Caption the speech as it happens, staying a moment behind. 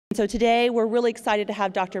so today we're really excited to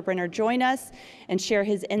have Dr. Brenner join us and share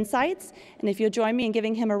his insights. And if you'll join me in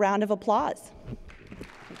giving him a round of applause.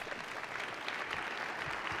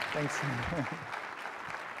 Thanks.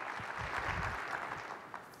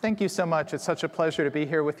 Thank you so much. It's such a pleasure to be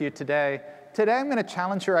here with you today. Today I'm going to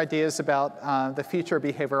challenge your ideas about the future of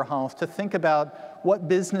behavioral health, to think about what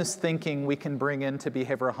business thinking we can bring into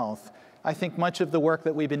behavioral health. I think much of the work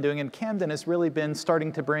that we've been doing in Camden has really been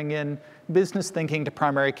starting to bring in business thinking to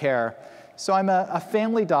primary care. So I'm a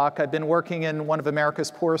family doc. I've been working in one of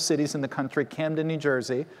America's poorest cities in the country, Camden, New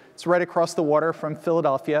Jersey. It's right across the water from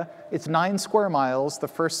Philadelphia. It's 9 square miles, the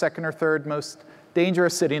first, second, or third most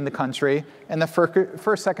dangerous city in the country, and the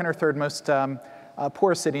first, second, or third most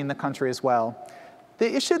poorest city in the country as well.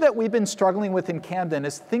 The issue that we've been struggling with in Camden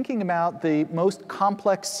is thinking about the most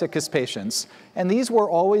complex, sickest patients. And these were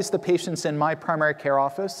always the patients in my primary care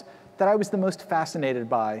office that I was the most fascinated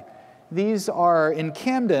by. These are, in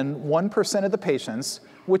Camden, 1% of the patients,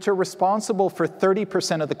 which are responsible for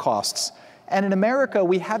 30% of the costs. And in America,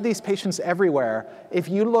 we have these patients everywhere. If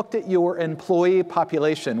you looked at your employee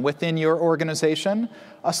population within your organization,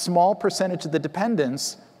 a small percentage of the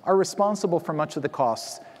dependents are responsible for much of the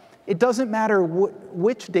costs. It doesn't matter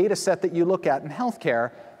which data set that you look at in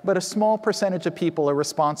healthcare, but a small percentage of people are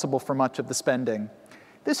responsible for much of the spending.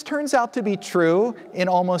 This turns out to be true in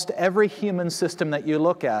almost every human system that you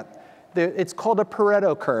look at. It's called a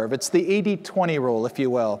Pareto curve. It's the 80-20 rule, if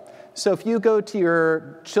you will. So if you go to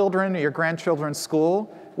your children or your grandchildren's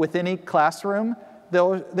school, within each classroom, there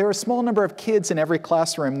are a small number of kids in every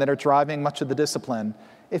classroom that are driving much of the discipline.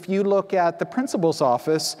 If you look at the principal's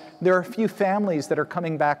office, there are a few families that are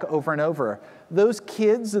coming back over and over. Those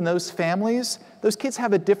kids and those families, those kids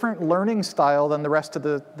have a different learning style than the rest of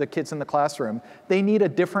the kids in the classroom. They need a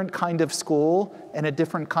different kind of school and a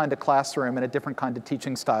different kind of classroom and a different kind of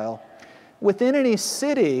teaching style. Within any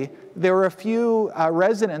city, there are a few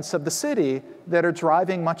residents of the city that are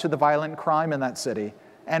driving much of the violent crime in that city.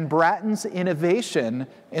 And Bratton's innovation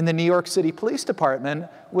in the New York City Police Department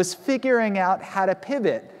was figuring out how to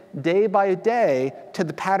pivot day by day to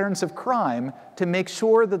the patterns of crime to make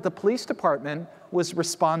sure that the police department was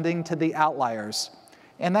responding to the outliers.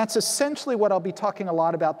 And that's essentially what I'll be talking a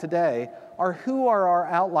lot about today, are who are our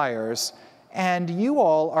outliers. And you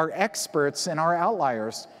all are experts in our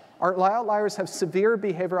outliers. Our outliers have severe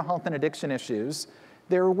behavioral health and addiction issues.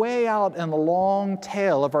 They're way out in the long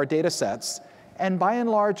tail of our data sets. And by and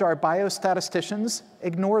large, our biostatisticians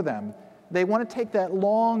ignore them. They want to take that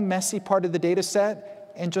long, messy part of the data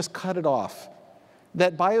set and just cut it off.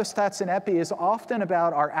 That biostats and epi is often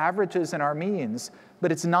about our averages and our means,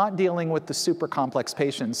 but it's not dealing with the super complex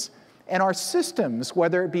patients. And our systems,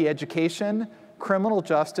 whether it be education, criminal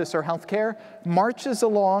justice, or healthcare, marches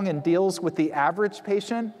along and deals with the average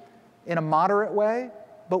patient in a moderate way,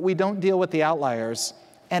 but we don't deal with the outliers.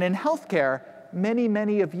 And in healthcare,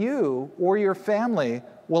 many of you or your family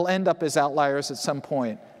will end up as outliers at some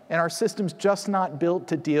point. And our system's just not built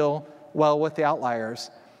to deal well with the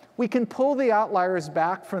outliers. We can pull the outliers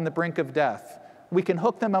back from the brink of death. We can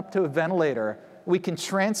hook them up to a ventilator. We can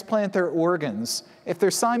transplant their organs. If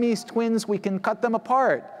they're Siamese twins, we can cut them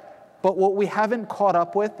apart. But what we haven't caught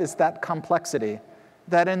up with is that complexity.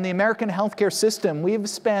 That in the American healthcare system, we've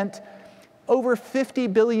spent over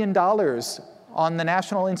 $50 billion on the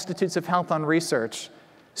National Institutes of Health on research.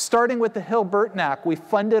 Starting with the Hill-Burton Act, we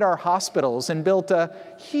funded our hospitals and built a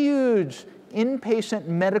huge inpatient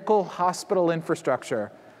medical hospital infrastructure.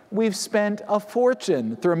 We've spent a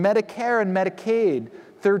fortune through Medicare and Medicaid,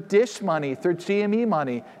 through DISH money, through GME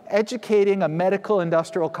money, educating a medical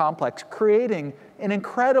industrial complex, creating an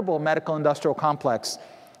incredible medical industrial complex.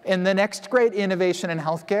 And the next great innovation in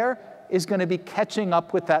healthcare is going to be catching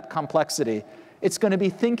up with that complexity. It's going to be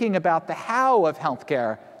thinking about the how of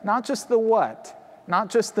healthcare, not just the what, not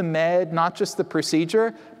just the med, not just the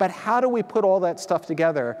procedure, but how do we put all that stuff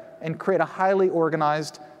together and create a highly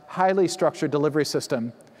organized, highly structured delivery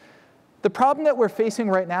system. The problem that we're facing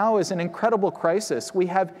right now is an incredible crisis. We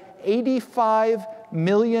have 85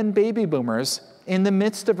 million baby boomers in the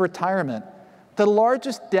midst of retirement, the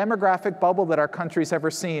largest demographic bubble that our country's ever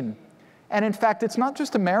seen. And in fact, it's not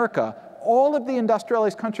just America. All of the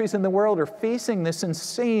industrialized countries in the world are facing this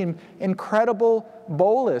insane, incredible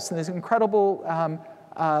bolus and this incredible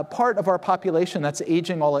part of our population that's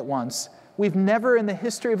aging all at once. We've never in the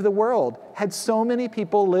history of the world had so many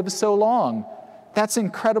people live so long. That's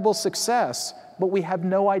incredible success, but we have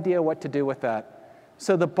no idea what to do with that.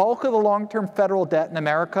 So the bulk of the long-term federal debt in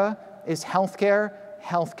America is healthcare,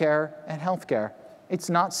 healthcare, and healthcare. It's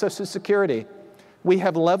not Social Security. We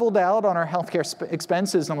have leveled out on our healthcare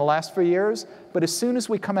expenses in the last few years, but as soon as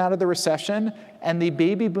we come out of the recession and the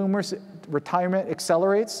baby boomers' retirement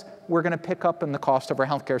accelerates, we're going to pick up in the cost of our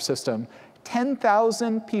healthcare system.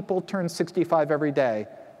 10,000 people turn 65 every day,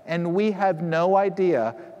 and we have no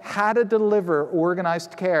idea how to deliver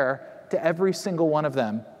organized care to every single one of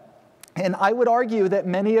them. And I would argue that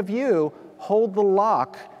many of you hold the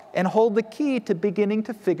lock and hold the key to beginning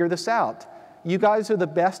to figure this out. You guys are the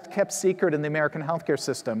best kept secret in the American healthcare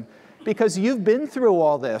system because you've been through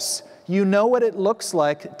all this. You know what it looks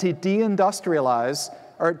like to deindustrialize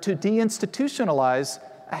or to deinstitutionalize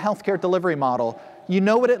a healthcare delivery model. You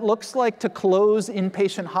know what it looks like to close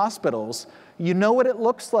inpatient hospitals. You know what it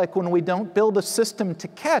looks like when we don't build a system to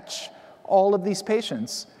catch all of these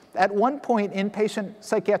patients. At one point, inpatient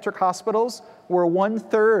psychiatric hospitals were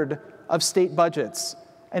 1/3 of state budgets.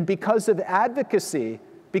 And because of advocacy,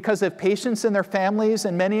 because of patients and their families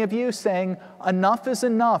and many of you saying, enough is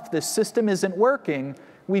enough, this system isn't working,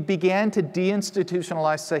 we began to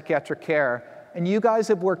deinstitutionalize psychiatric care. And you guys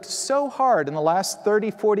have worked so hard in the last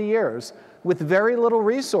 30, 40 years with very little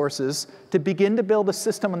resources to begin to build a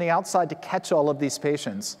system on the outside to catch all of these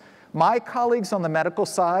patients. My colleagues on the medical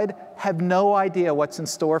side have no idea what's in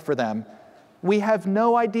store for them. We have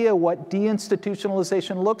no idea what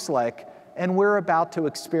deinstitutionalization looks like, and we're about to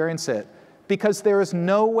experience it. Because there is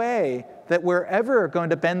no way that we're ever going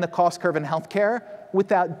to bend the cost curve in healthcare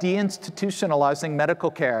without deinstitutionalizing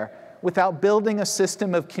medical care, without building a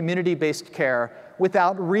system of community-based care,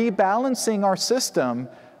 without rebalancing our system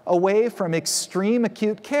away from extreme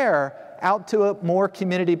acute care out to a more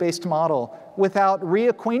community-based model, without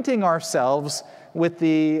reacquainting ourselves with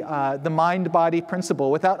the mind-body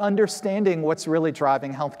principle, without understanding what's really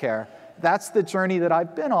driving healthcare. That's the journey that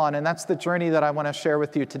I've been on, and that's the journey that I want to share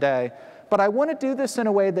with you today. But I want to do this in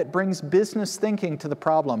a way that brings business thinking to the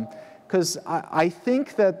problem, because I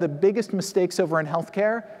think that the biggest mistakes over in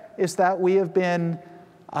healthcare is that we have been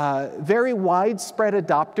very widespread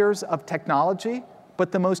adopters of technology,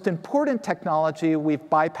 but the most important technology we've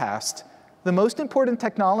bypassed. The most important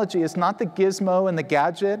technology is not the gizmo and the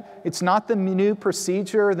gadget. It's not the new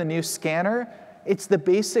procedure or the new scanner. It's the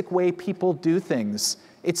basic way people do things.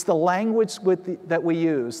 It's the language that we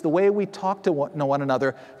use, the way we talk to one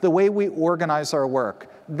another, the way we organize our work.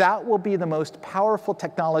 That will be the most powerful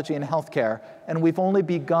technology in healthcare, and we've only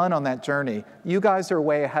begun on that journey. You guys are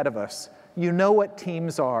way ahead of us. You know what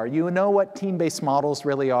teams are. You know what team-based models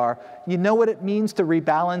really are. You know what it means to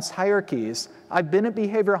rebalance hierarchies. I've been at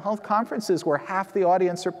behavioral health conferences where half the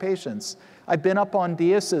audience are patients. I've been up on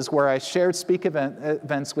DIASs where I shared speak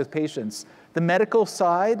events with patients. The medical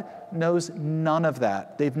side knows none of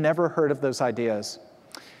that. They've never heard of those ideas.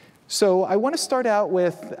 So I want to start out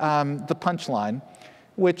with the punchline,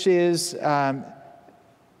 which is, the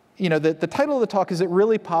title of the talk, is it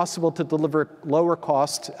really possible to deliver lower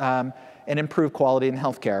cost and improve quality in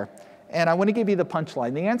healthcare? And I want to give you the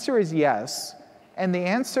punchline. The answer is yes, and the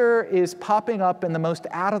answer is popping up in the most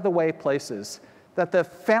out-of-the-way places. That the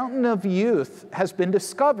fountain of youth has been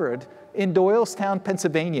discovered in Doylestown,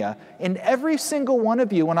 Pennsylvania. And every single one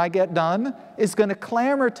of you, when I get done, is going to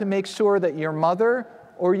clamor to make sure that your mother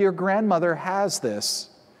or your grandmother has this.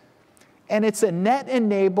 And it's a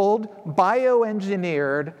net-enabled,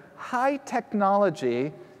 bioengineered,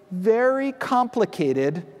 high-technology, very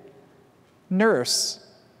complicated nurse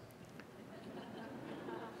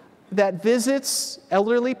that visits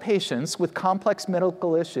elderly patients with complex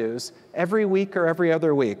medical issues every week or every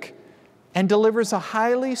other week and delivers a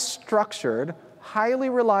highly structured, highly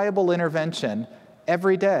reliable intervention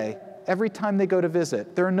every day, every time they go to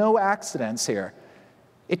visit. There are no accidents here.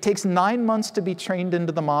 It takes 9 months to be trained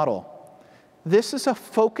into the model. This is a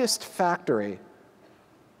focused factory.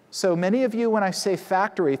 So many of you, when I say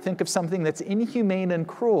factory, think of something that's inhumane and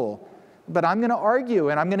cruel. But I'm going to argue,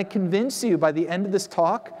 and I'm going to convince you by the end of this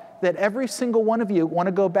talk that every single one of you want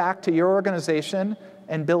to go back to your organization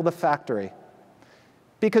and build a factory.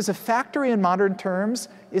 Because a factory in modern terms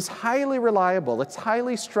is highly reliable, it's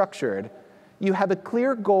highly structured. You have a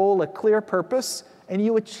clear goal, a clear purpose, and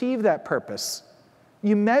you achieve that purpose.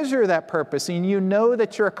 You measure that purpose, and you know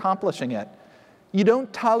that you're accomplishing it. You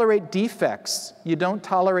don't tolerate defects, you don't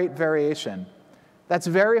tolerate variation. That's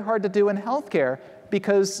very hard to do in healthcare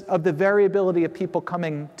because of the variability of people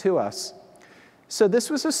coming to us. So this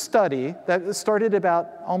was a study that started about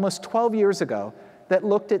almost 12 years ago that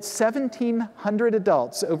looked at 1,700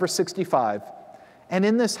 adults over 65. And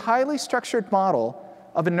in this highly structured model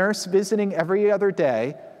of a nurse visiting every other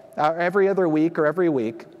day, every other week or every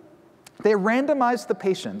week, they randomized the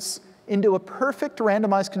patients into a perfect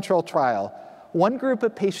randomized control trial. One group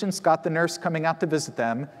of patients got the nurse coming out to visit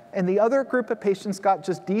them, and the other group of patients got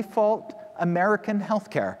just default American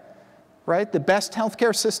healthcare, right? The best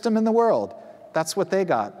healthcare system in the world. That's what they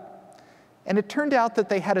got. And it turned out that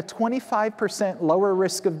they had a 25% lower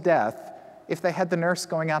risk of death if they had the nurse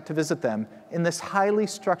going out to visit them in this highly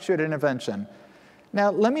structured intervention. Now,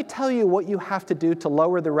 let me tell you what you have to do to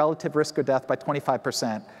lower the relative risk of death by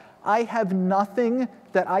 25%. I have nothing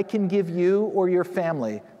that I can give you or your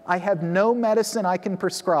family. I have no medicine I can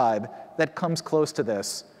prescribe that comes close to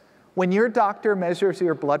this. When your doctor measures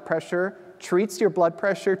your blood pressure, treats your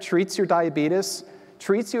diabetes,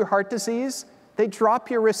 treats your heart disease, they drop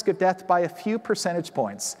your risk of death by a few percentage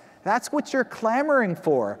points. That's what you're clamoring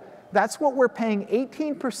for. That's what we're paying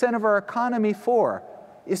 18% of our economy for,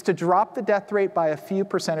 is to drop the death rate by a few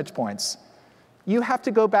percentage points. You have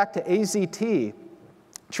to go back to AZT,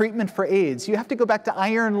 treatment for AIDS. You have to go back to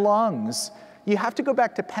iron lungs. You have to go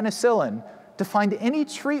back to penicillin to find any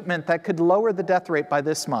treatment that could lower the death rate by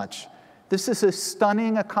this much. This is a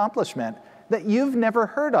stunning accomplishment that you've never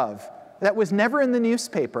heard of, that was never in the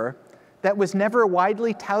newspaper, that was never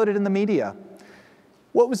widely touted in the media.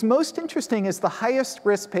 What was most interesting is the highest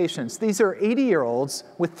risk patients, these are 80-year-olds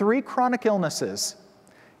with 3 chronic illnesses,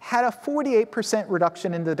 had a 48%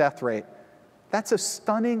 reduction in the death rate. That's a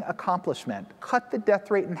stunning accomplishment. Cut the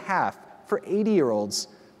death rate in half for 80-year-olds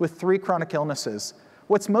with 3 chronic illnesses.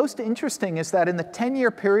 What's most interesting is that in the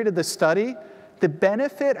 10-year period of the study, the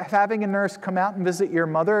benefit of having a nurse come out and visit your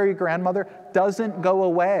mother or your grandmother doesn't go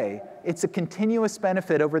away. It's a continuous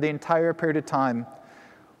benefit over the entire period of time.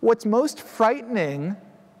 What's most frightening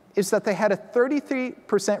is that they had a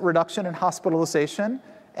 33% reduction in hospitalization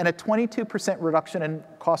and a 22% reduction in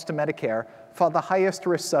cost to Medicare for the highest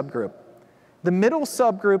risk subgroup. The middle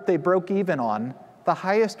subgroup they broke even on, the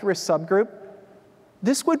highest risk subgroup,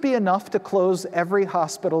 this would be enough to close every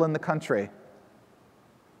hospital in the country.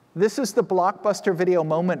 This is the blockbuster video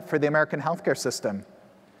moment for the American healthcare system.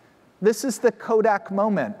 This is the Kodak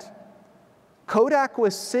moment. Kodak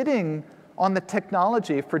was sitting on the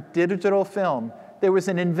technology for digital film. There was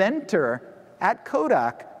an inventor at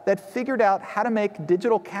Kodak that figured out how to make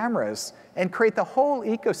digital cameras and create the whole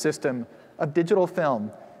ecosystem of digital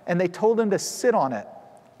film. And they told him to sit on it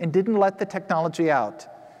and didn't let the technology out.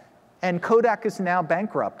 And Kodak is now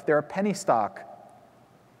bankrupt. They're a penny stock.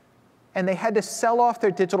 And they had to sell off their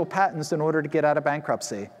digital patents in order to get out of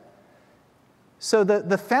bankruptcy. So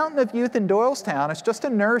the Fountain of Youth in Doylestown is just a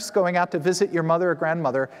nurse going out to visit your mother or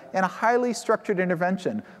grandmother in a highly structured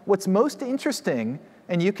intervention. What's most interesting,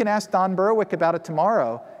 and you can ask Don Berwick about it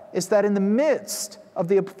tomorrow, is that in the midst of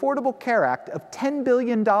the Affordable Care Act of $10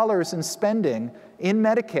 billion in spending in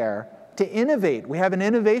Medicare to innovate, we have an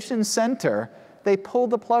innovation center, they pulled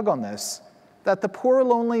the plug on this. That the poor,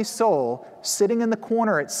 lonely soul sitting in the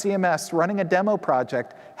corner at CMS running a demo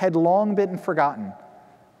project had long been forgotten.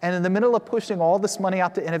 And in the middle of pushing all this money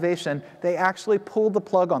out to innovation, they actually pulled the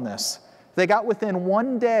plug on this. They got within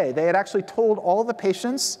one day, they had actually told all the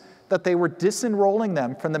patients that they were disenrolling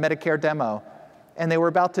them from the Medicare demo. And they were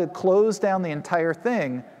about to close down the entire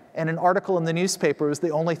thing, and an article in the newspaper was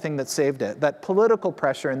the only thing that saved it. That political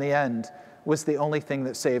pressure in the end was the only thing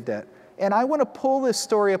that saved it. And I want to pull this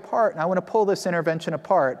story apart, and I want to pull this intervention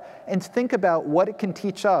apart and think about what it can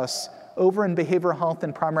teach us over in behavioral health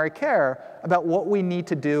and primary care about what we need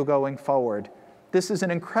to do going forward. This is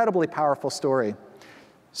an incredibly powerful story.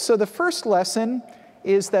 So the first lesson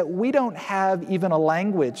is that we don't have even a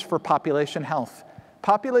language for population health.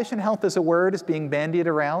 Population health as a word is being bandied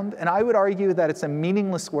around, and I would argue that it's a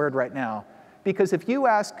meaningless word right now. Because if you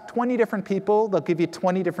ask 20 different people, they'll give you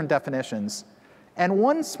 20 different definitions. And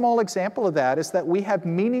one small example of that is that we have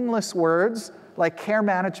meaningless words like care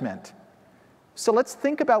management. So let's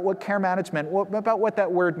think about what care management, about what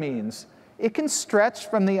that word means. It can stretch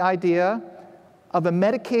from the idea of a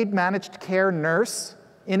Medicaid managed care nurse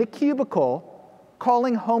in a cubicle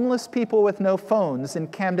calling homeless people with no phones in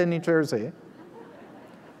Camden, New Jersey,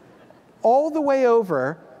 all the way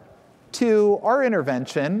over to our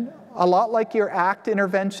intervention, a lot like your ACT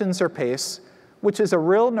interventions or PACE, which is a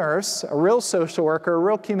real nurse, a real social worker, a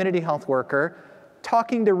real community health worker,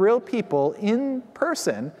 talking to real people in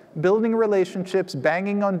person, building relationships,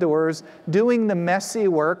 banging on doors, doing the messy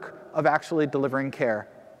work of actually delivering care.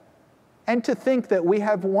 And to think that we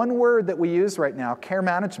have one word that we use right now, care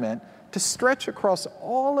management, to stretch across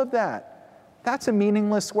all of that, that's a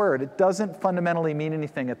meaningless word. It doesn't fundamentally mean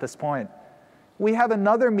anything at this point. We have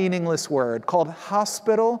another meaningless word called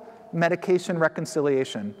hospital medication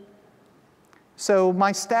reconciliation. So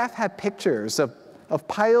my staff had pictures of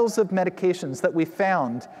piles of medications that we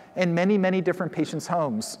found in many, many different patients'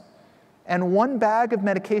 homes. And one bag of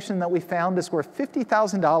medication that we found is worth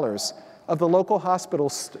 $50,000 of the local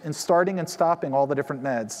hospitals in starting and stopping all the different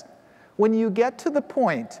meds. When you get to the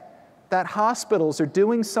point that hospitals are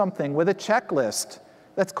doing something with a checklist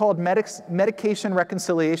that's called medication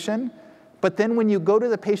reconciliation, but then when you go to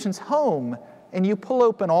the patient's home and you pull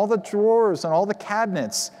open all the drawers and all the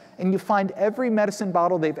cabinets and you find every medicine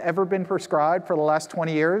bottle they've ever been prescribed for the last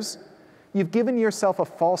 20 years, you've given yourself a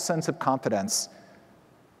false sense of confidence.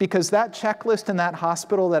 Because that checklist in that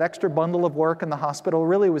hospital, that extra bundle of work in the hospital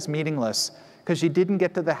really was meaningless because you didn't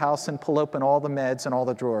get to the house and pull open all the meds and all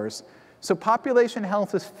the drawers. So population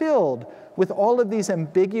health is filled with all of these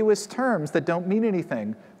ambiguous terms that don't mean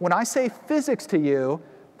anything. When I say physics to you,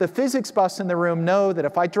 the physics buffs in the room know that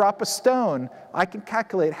if I drop a stone, I can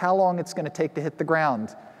calculate how long it's going to take to hit the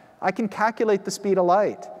ground. I can calculate the speed of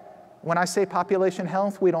light. When I say population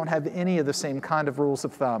health, we don't have any of the same kind of rules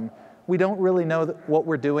of thumb. We don't really know what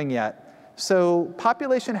we're doing yet. So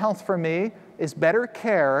population health for me is better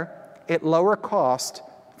care at lower cost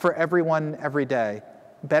for everyone every day.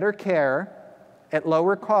 Better care at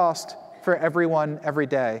lower cost for everyone every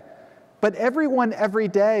day. But everyone every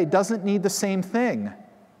day doesn't need the same thing.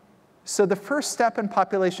 So the first step in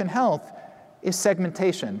population health is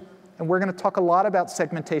segmentation. And we're going to talk a lot about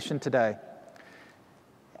segmentation today.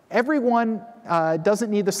 Everyone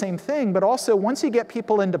doesn't need the same thing, but also once you get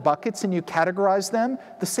people into buckets and you categorize them,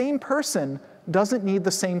 the same person doesn't need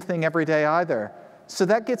the same thing every day either. So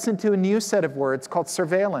that gets into a new set of words called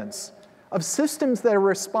surveillance, of systems that are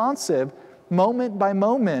responsive moment by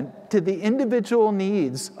moment to the individual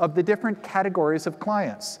needs of the different categories of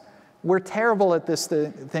clients. We're terrible at this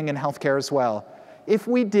thing in healthcare as well. If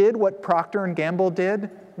we did what Procter & Gamble did,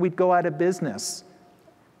 we'd go out of business.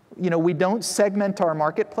 We don't segment our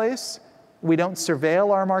marketplace. We don't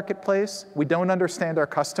surveil our marketplace. We don't understand our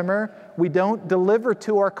customer. We don't deliver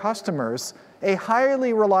to our customers a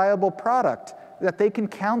highly reliable product that they can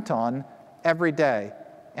count on every day.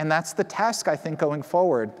 And that's the task, I think, going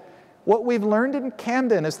forward. What we've learned in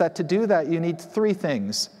Camden is that to do that, you need three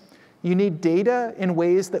things. You need data in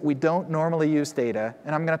ways that we don't normally use data,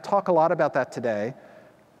 and I'm going to talk a lot about that today.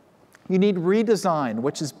 You need redesign,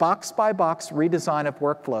 which is box-by-box redesign of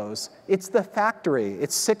workflows. It's the factory.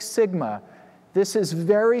 It's Six Sigma. This is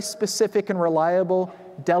very specific and reliable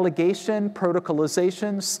delegation,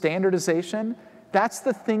 protocolization, standardization. That's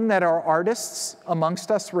the thing that our artists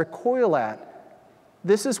amongst us recoil at.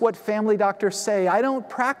 This is what family doctors say. I don't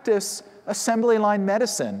practice assembly line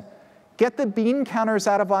medicine. Get the bean counters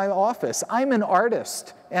out of my office. I'm an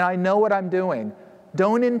artist, and I know what I'm doing.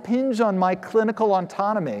 Don't impinge on my clinical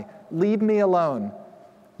autonomy. Leave me alone.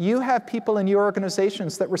 You have people in your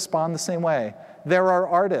organizations that respond the same way. There are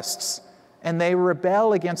artists, and they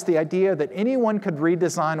rebel against the idea that anyone could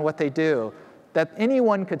redesign what they do, that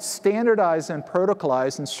anyone could standardize and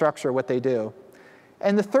protocolize and structure what they do.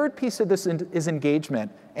 And the third piece of this is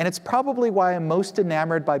engagement, and it's probably why I'm most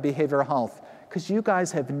enamored by behavioral health, because you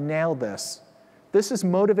guys have nailed this. This is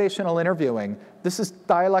motivational interviewing. This is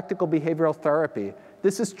dialectical behavioral therapy.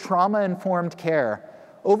 This is trauma-informed care.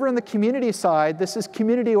 Over in the community side, this is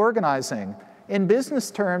community organizing. In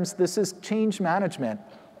business terms, this is change management.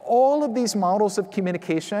 All of these models of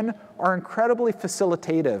communication are incredibly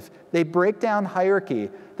facilitative. They break down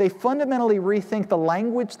hierarchy. They fundamentally rethink the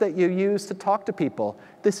language that you use to talk to people.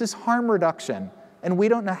 This is harm reduction, and we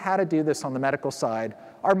don't know how to do this on the medical side.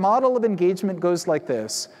 Our model of engagement goes like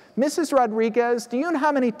this. Mrs. Rodriguez, do you know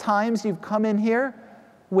how many times you've come in here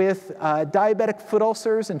with diabetic foot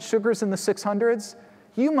ulcers and sugars in the 600s?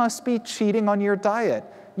 You must be cheating on your diet.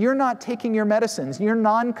 You're not taking your medicines. You're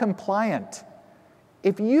non-compliant.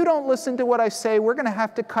 If you don't listen to what I say, we're going to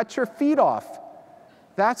have to cut your feet off.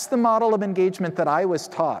 That's the model of engagement that I was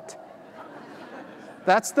taught.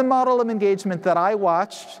 That's the model of engagement that I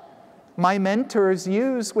watched my mentors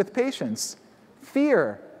use with patients.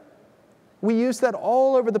 Fear. We use that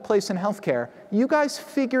all over the place in healthcare. You guys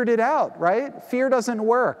figured it out, right? Fear doesn't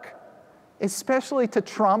work, especially to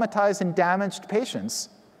traumatized and damaged patients.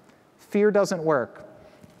 Fear doesn't work.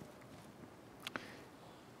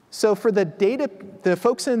 So for the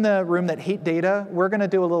folks in the room that hate data, we're going to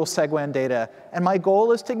do a little segue on data. And my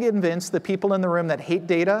goal is to convince the people in the room that hate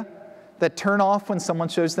data, that turn off when someone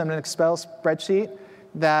shows them an Excel spreadsheet,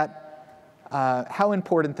 that how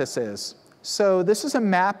important this is. So this is a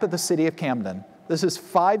map of the city of Camden. This is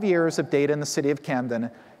 5 years of data in the city of Camden.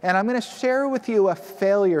 And I'm going to share with you a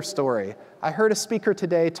failure story. I heard a speaker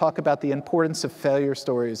today talk about the importance of failure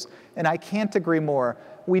stories, and I can't agree more.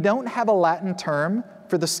 We don't have a Latin term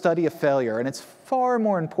for the study of failure, and it's far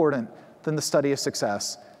more important than the study of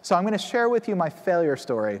success. So I'm going to share with you my failure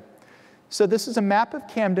story. So this is a map of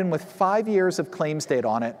Camden with 5 years of claims data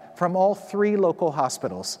on it from all 3 local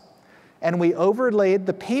hospitals. And we overlaid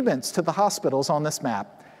the payments to the hospitals on this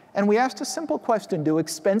map. And we asked a simple question: do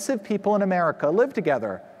expensive people in America live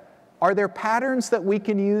together? Are there patterns that we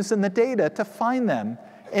can use in the data to find them?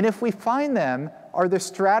 And if we find them, are there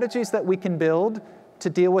strategies that we can build to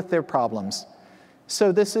deal with their problems?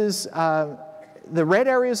 So this is the red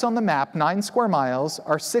areas on the map, 9 square miles,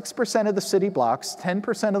 are 6% of the city blocks, 10%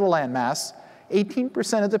 of the landmass,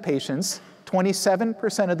 18% of the patients,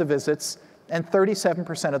 27% of the visits, and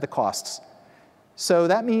 37% of the costs. So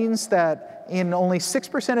that means that in only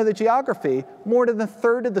 6% of the geography, more than a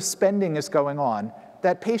third of the spending is going on,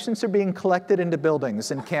 that patients are being collected into buildings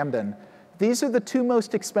in Camden. These are the 2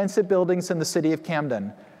 most expensive buildings in the city of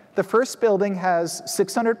Camden. The first building has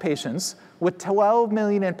 600 patients with $12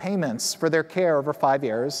 million in payments for their care over 5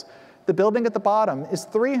 years. The building at the bottom is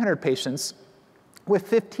 300 patients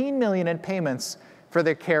with $15 million in payments for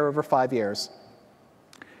their care over 5 years.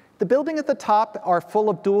 The building at the top are full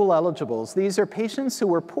of dual eligibles. These are patients who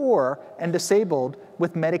were poor and disabled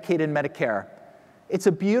with Medicaid and Medicare. It's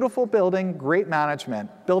a beautiful building, great management.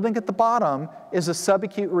 Building at the bottom is a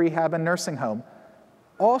subacute rehab and nursing home.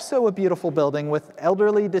 Also a beautiful building with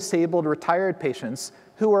elderly, disabled, retired patients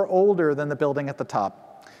who are older than the building at the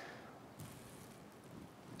top.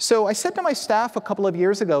 So I said to my staff a couple of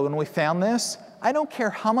years ago when we found this, I don't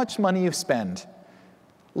care how much money you spend.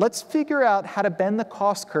 Let's figure out how to bend the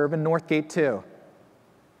cost curve in Northgate 2.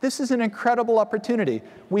 This is an incredible opportunity.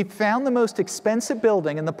 We've found the most expensive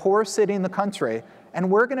building in the poorest city in the country,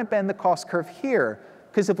 and we're going to bend the cost curve here,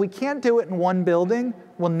 because if we can't do it in one building,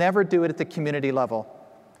 we'll never do it at the community level.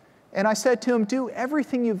 And I said to him, do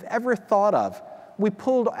everything you've ever thought of. We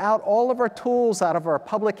pulled out all of our tools out of our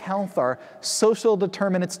public health, our social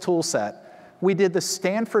determinants tool set. We did the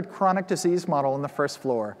Stanford chronic disease model on the first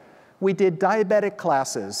floor. We did diabetic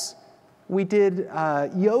classes. We did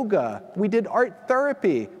yoga. We did art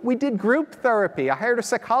therapy. We did group therapy. I hired a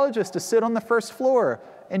psychologist to sit on the first floor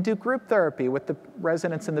and do group therapy with the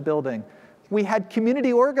residents in the building. We had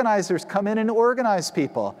community organizers come in and organize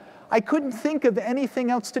people. I couldn't think of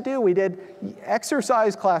anything else to do. We did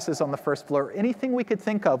exercise classes on the first floor, anything we could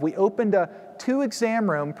think of. We opened a 2-exam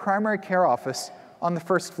room primary care office on the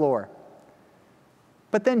first floor.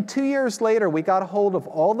 But then 2 years later, we got a hold of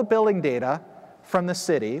all the billing data from the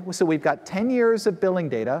city. So we've got 10 years of billing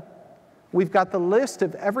data. We've got the list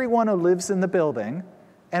of everyone who lives in the building.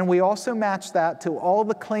 And we also matched that to all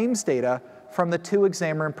the claims data from the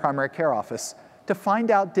 2-exam room primary care office to find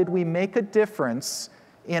out, did we make a difference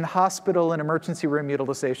in hospital and emergency room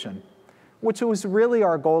utilization, which was really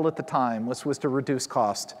our goal at the time, was to reduce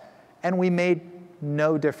cost. And we made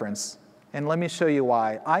no difference. And let me show you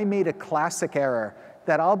why. I made a classic error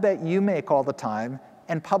that I'll bet you make all the time,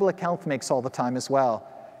 and public health makes all the time as well.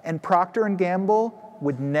 And Procter & Gamble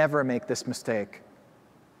would never make this mistake.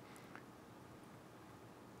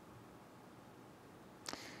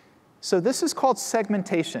 So this is called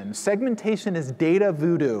segmentation. Segmentation is data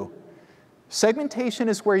voodoo. Segmentation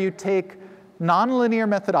is where you take nonlinear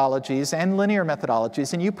methodologies and linear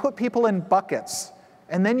methodologies, and you put people in buckets.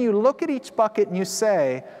 And then you look at each bucket and you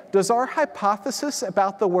say, does our hypothesis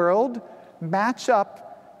about the world match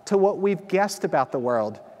up to what we've guessed about the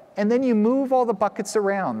world? And then you move all the buckets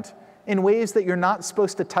around in ways that you're not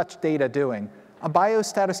supposed to touch data doing. A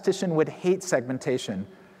biostatistician would hate segmentation.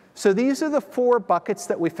 So these are the 4 buckets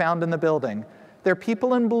that we found in the building. There are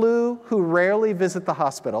people in blue who rarely visit the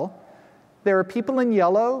hospital. There are people in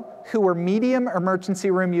yellow who are medium emergency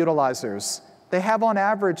room utilizers. They have on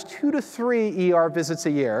average 2 to 3 ER visits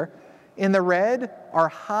a year. In the red are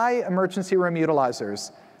high emergency room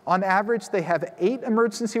utilizers. On average, they have 8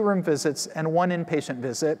 emergency room visits and 1 inpatient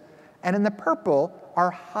visit. And in the purple are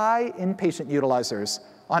high inpatient utilizers.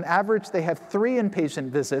 On average, they have 3 inpatient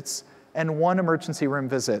visits and 1 emergency room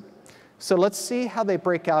visit. So let's see how they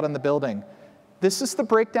break out in the building. This is the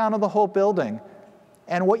breakdown of the whole building.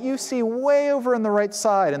 And what you see way over on the right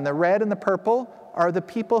side in the red and the purple are the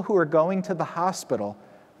people who are going to the hospital.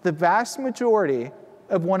 The vast majority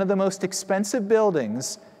of one of the most expensive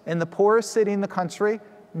buildings in the poorest city in the country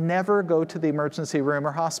never go to the emergency room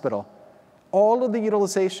or hospital. All of the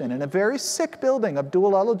utilization in a very sick building of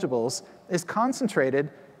dual eligibles is concentrated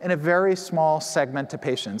in a very small segment of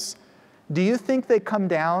patients. Do you think they come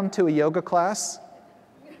down to a yoga class?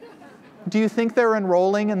 Do you think they're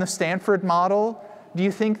enrolling in the Stanford model? Do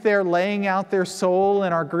you think they're laying out their soul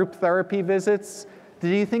in our group therapy visits? Do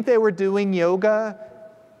you think they were doing yoga?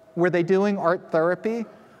 Were they doing art therapy?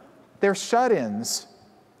 They're shut-ins.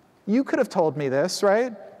 You could have told me this,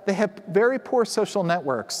 right? They have very poor social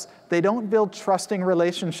networks. They don't build trusting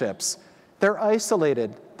relationships. They're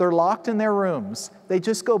isolated. They're locked in their rooms. They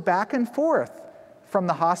just go back and forth from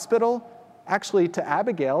the hospital, actually to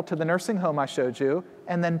Abigail, to the nursing home I showed you,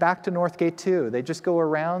 and then back to Northgate 2. They just go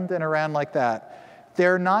around and around like that.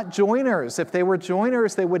 They're not joiners. If they were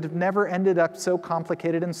joiners, they would have never ended up so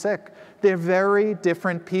complicated and sick. They're very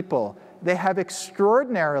different people. They have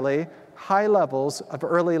extraordinarily high levels of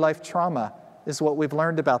early life trauma, is what we've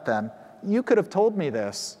learned about them. You could have told me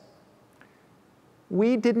this.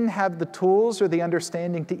 We didn't have the tools or the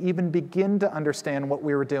understanding to even begin to understand what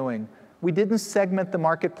we were doing. We didn't segment the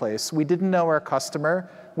marketplace. We didn't know our customer.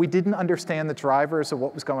 We didn't understand the drivers of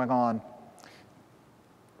what was going on.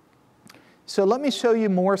 So let me show you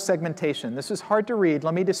more segmentation. This is hard to read.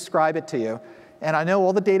 Let me describe it to you. And I know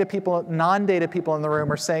all the data people, non-data people in the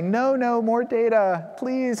room are saying, no, no, more data,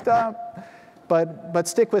 please stop. But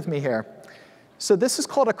stick with me here. So this is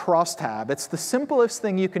called a crosstab. It's the simplest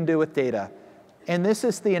thing you can do with data. And this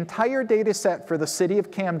is the entire data set for the city of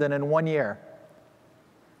Camden in 1 year.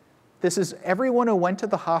 This is everyone who went to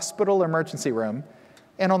the hospital emergency room.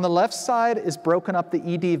 And on the left side is broken up the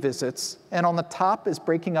ED visits. And on the top is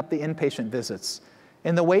breaking up the inpatient visits.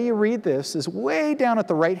 And the way you read this is way down at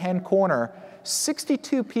the right-hand corner,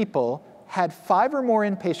 62 people had 5 or more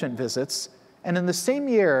inpatient visits. And in the same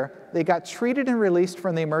year, they got treated and released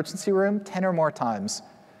from the emergency room 10 or more times.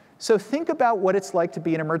 So think about what it's like to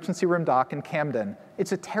be an emergency room doc in Camden.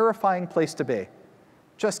 It's a terrifying place to be.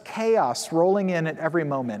 Just chaos rolling in at every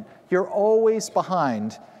moment. You're always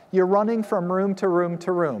behind. You're running from room to room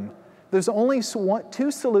to room. There's only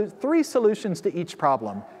 3 solutions to each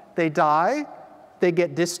problem. They die, they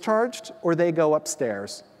get discharged, or they go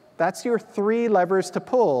upstairs. That's your 3 levers to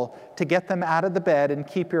pull to get them out of the bed and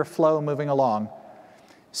keep your flow moving along.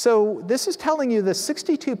 So this is telling you the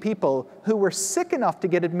 62 people who were sick enough to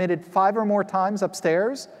get admitted 5 or more times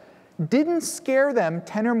upstairs didn't scare them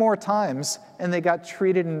 10 or more times, and they got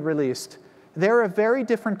treated and released. They're a very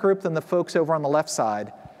different group than the folks over on the left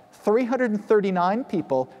side. 339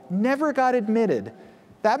 people never got admitted.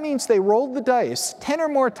 That means they rolled the dice 10 or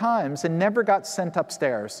more times and never got sent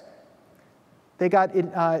upstairs. They got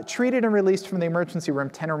treated and released from the emergency room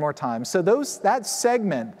 10 or more times. So that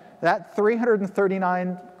segment, that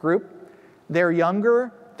 339 group, they're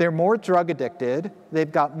younger, they're more drug addicted,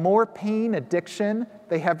 they've got more pain, addiction,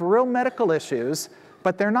 they have real medical issues,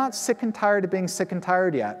 but they're not sick and tired of being sick and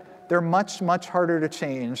tired yet. They're much, much harder to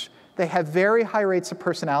change. They have very high rates of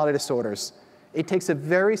personality disorders. It takes a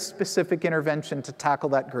very specific intervention to tackle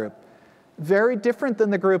that group. Very different than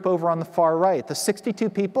the group over on the far right, the 62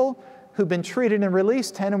 people who've been treated and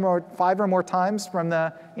released 5 or more times from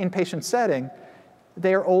the inpatient setting.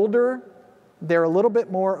 They're older, they're a little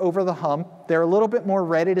bit more over the hump, they're a little bit more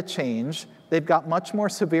ready to change, they've got much more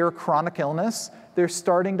severe chronic illness, they're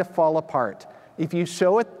starting to fall apart. If you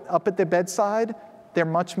show it up at the bedside, they're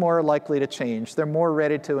much more likely to change, they're more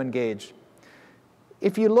ready to engage.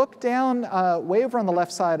 If you look down way over on the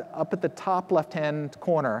left side, up at the top left-hand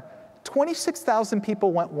corner, 26,000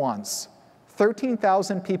 people went once,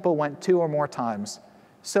 13,000 people went 2 or more times.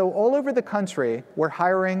 So all over the country, we're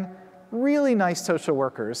hiring really nice social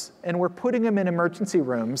workers, and we're putting them in emergency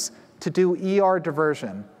rooms to do ER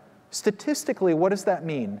diversion. Statistically, what does that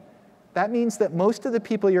mean? That means that most of the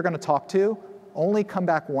people you're going to talk to only come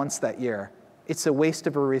back once that year. It's a waste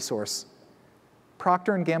of a resource.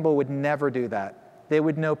 Procter & Gamble would never do that. They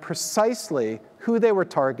would know precisely who they were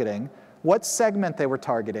targeting, what segment they were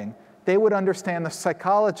targeting. They would understand the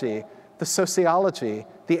psychology, the sociology,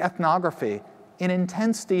 the ethnography in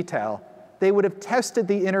intense detail. They would have tested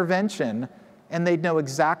the intervention, and they'd know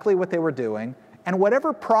exactly what they were doing. And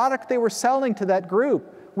whatever product they were selling to that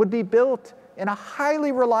group would be built in a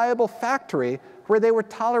highly reliable factory where they would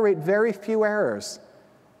tolerate very few errors.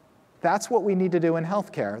 That's what we need to do in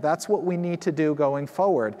healthcare. That's what we need to do going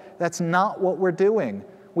forward. That's not what we're doing.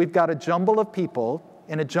 We've got a jumble of people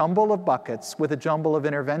in a jumble of buckets with a jumble of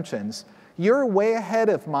interventions. You're way ahead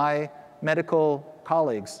of my medical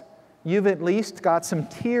colleagues. You've at least got some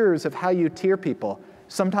tiers of how you tier people.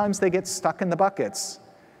 Sometimes they get stuck in the buckets.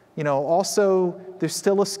 Also, there's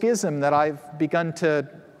still a schism that I've begun to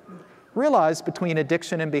realize between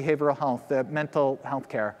addiction and behavioral health, the mental health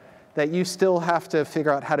care, that you still have to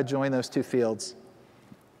figure out how to join those 2 fields.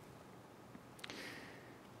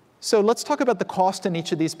 So let's talk about the cost in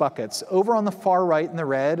each of these buckets. Over on the far right in the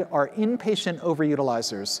red are inpatient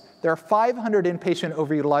overutilizers. There are 500 inpatient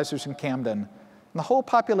overutilizers in Camden. And the whole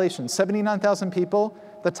population, 79,000 people,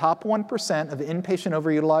 the top 1% of inpatient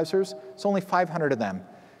overutilizers, it's only 500 of them.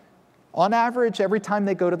 On average, every time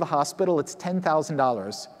they go to the hospital, it's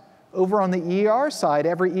 $10,000. Over on the ER side,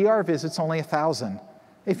 every ER visit's only $1,000.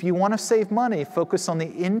 If you want to save money, focus on the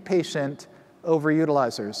inpatient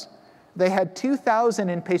overutilizers. They had 2,000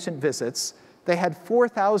 inpatient visits. They had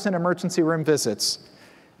 4,000 emergency room visits.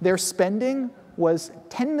 Their spending was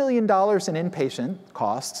 $10 million in inpatient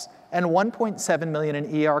costs and $1.7 million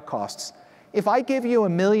in ER costs. If I give you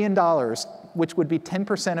 $1 million, which would be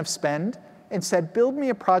 10% of spend, and said, build me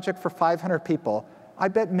a project for 500 people, I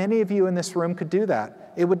bet many of you in this room could do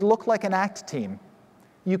that. It would look like an ACT team.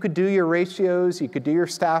 You could do your ratios, you could do your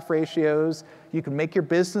staff ratios, you could make your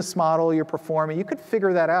business model, your performance, you could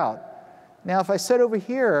figure that out. Now, if I said over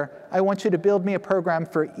here, I want you to build me a program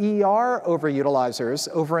for ER overutilizers,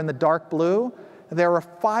 over in the dark blue, there are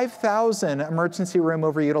 5,000 emergency room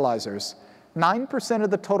overutilizers, 9%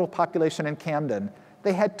 of the total population in Camden.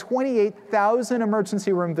 They had 28,000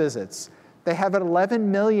 emergency room visits. They have $11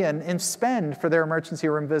 million in spend for their emergency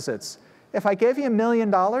room visits. If I gave you $1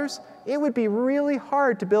 million, it would be really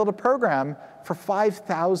hard to build a program for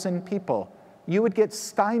 5,000 people. You would get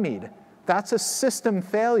stymied. That's a system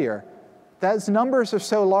failure. Those numbers are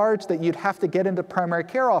so large that you'd have to get into primary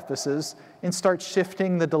care offices and start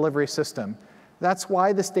shifting the delivery system. That's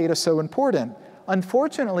why this data is so important.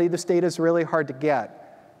 Unfortunately, this data is really hard to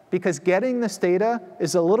get, because getting this data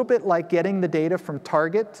is a little bit like getting the data from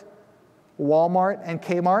Target, Walmart, and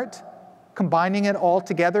Kmart, combining it all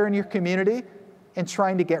together in your community and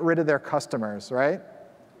trying to get rid of their customers, right?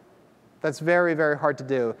 That's very, very hard to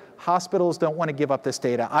do. Hospitals don't want to give up this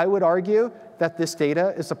data. I would argue that this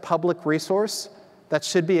data is a public resource that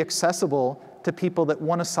should be accessible to people that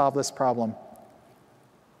want to solve this problem.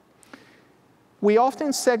 We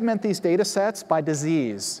often segment these data sets by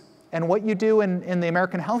disease. And what you do in the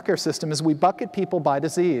American healthcare system is we bucket people by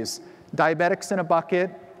disease. Diabetics in a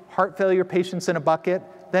bucket, heart failure patients in a bucket.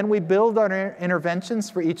 Then we build our interventions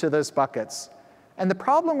for each of those buckets. And the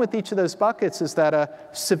problem with each of those buckets is that a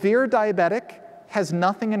severe diabetic has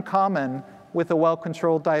nothing in common with a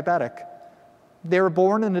well-controlled diabetic. They were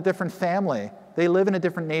born in a different family. They live in a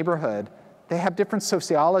different neighborhood. They have different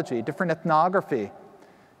sociology, different ethnography.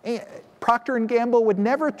 Procter & Gamble would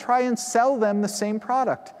never try and sell them the same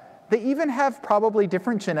product. They even have probably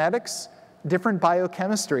different genetics, different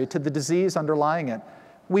biochemistry to the disease underlying it.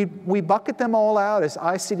 We bucket them all out as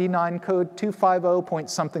ICD-9 code 250 point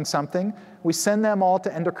something something. We send them all to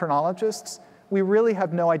endocrinologists. We really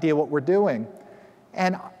have no idea what we're doing.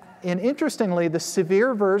 And interestingly, the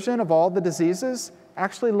severe version of all the diseases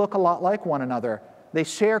actually look a lot like one another. They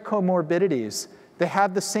share comorbidities. They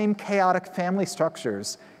have the same chaotic family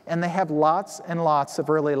structures. And they have lots and lots of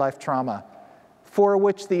early life trauma, for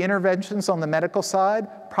which the interventions on the medical side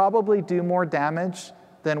probably do more damage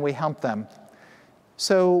than we help them.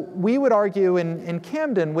 So we would argue in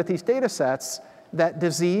Camden with these data sets that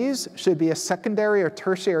disease should be a secondary or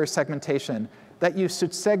tertiary segmentation, that you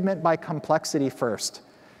should segment by complexity first.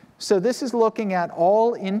 So this is looking at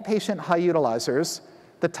all inpatient high utilizers,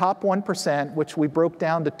 the top 1%, which we broke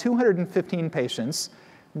down to 215 patients,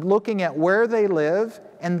 looking at where they live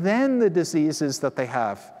and then the diseases that they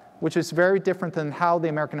have, which is very different than how the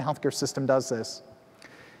American healthcare system does this.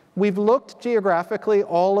 We've looked geographically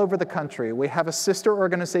all over the country. We have a sister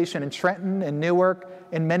organization in Trenton and Newark,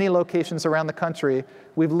 in many locations around the country.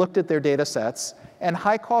 We've looked at their data sets. And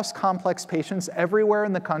high-cost complex patients everywhere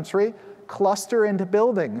in the country cluster into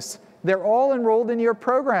buildings. They're all enrolled in your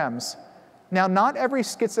programs. Now, not every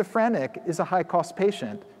schizophrenic is a high-cost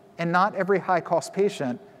patient, and not every high-cost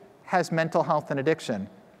patient has mental health and addiction.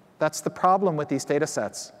 That's the problem with these data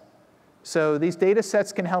sets. So these data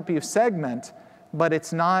sets can help you segment, but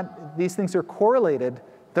it's not, these things are correlated.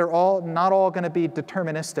 They're not all going to be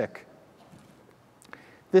deterministic.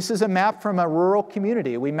 This is a map from a rural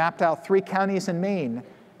community. We mapped out 3 counties in Maine,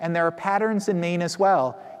 and there are patterns in Maine as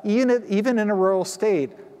well. Even in a rural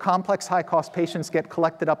state, complex high-cost patients get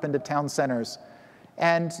collected up into town centers.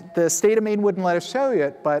 And the state of Maine wouldn't let us show you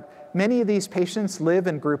it, but many of these patients live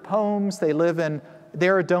in group homes.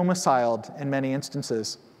 They're domiciled in many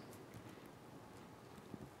instances.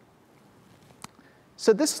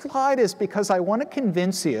 So this slide is because I want to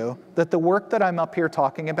convince you that the work that I'm up here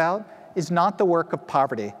talking about is not the work of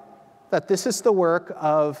poverty, that this is the work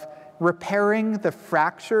of repairing the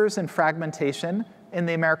fractures and fragmentation in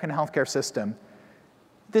the American healthcare system.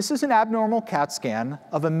 This is an abnormal CAT scan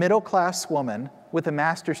of a middle-class woman with a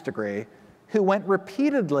master's degree who went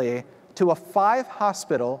repeatedly to a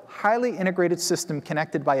 5-hospital, highly integrated system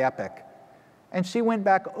connected by Epic. And she went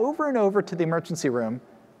back over and over to the emergency room,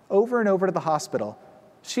 over and over to the hospital.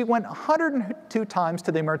 She went 102 times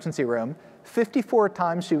to the emergency room, 54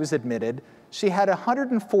 times she was admitted. She had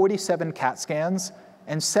 147 CAT scans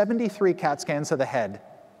and 73 CAT scans of the head.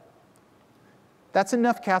 That's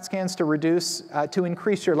enough CAT scans to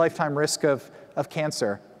increase your lifetime risk of of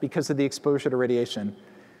cancer because of the exposure to radiation.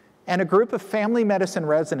 And a group of family medicine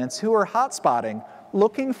residents who were hotspotting,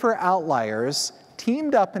 looking for outliers,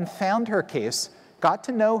 teamed up and found her case, got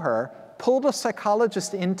to know her, pulled a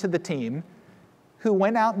psychologist into the team, who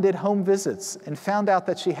went out and did home visits and found out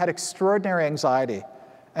that she had extraordinary anxiety.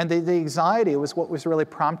 And the anxiety was what was really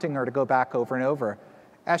prompting her to go back over and over.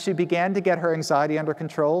 As she began to get her anxiety under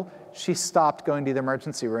control, she stopped going to the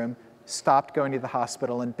emergency room, stopped going to the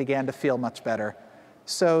hospital, and began to feel much better.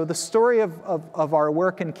 So the story of our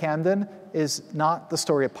work in Camden is not the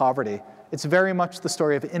story of poverty. It's very much the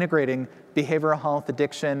story of integrating behavioral health,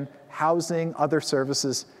 addiction, housing, other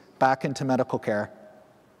services back into medical care.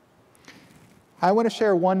 I want to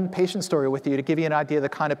share one patient story with you to give you an idea of the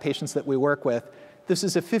kind of patients that we work with. This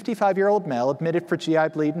is a 55-year-old male admitted for GI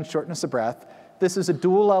bleed and shortness of breath. This is a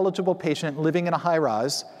dual-eligible patient living in a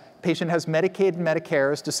high-rise. Patient has Medicaid and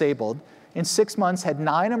Medicare, is disabled. In 6 months, had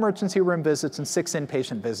 9 emergency room visits and 6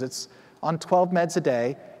 inpatient visits, on 12 meds a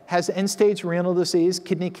day, has end-stage renal disease,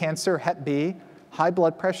 kidney cancer, Hep B, high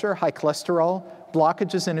blood pressure, high cholesterol,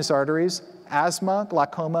 blockages in his arteries, asthma,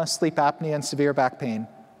 glaucoma, sleep apnea, and severe back pain.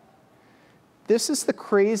 This is the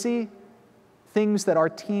crazy things that our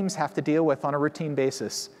teams have to deal with on a routine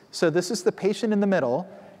basis. So this is the patient in the middle,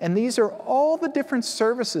 and these are all the different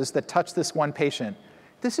services that touch this one patient.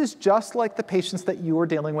 This is just like the patients that you are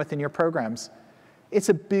dealing with in your programs. It's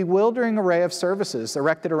a bewildering array of services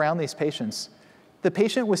erected around these patients. The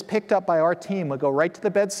patient was picked up by our team, would go right to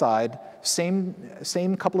the bedside, same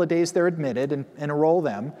couple of days they're admitted, and enroll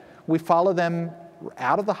them. We follow them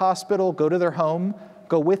out of the hospital, go to their home,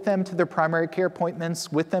 go with them to their primary care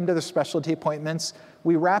appointments, with them to their specialty appointments.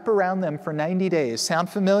 We wrap around them for 90 days. Sound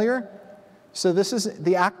familiar? So this is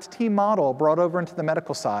the ACT team model brought over into the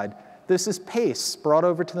medical side. This is PACE brought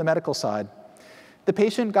over to the medical side. The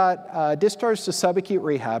patient got discharged to subacute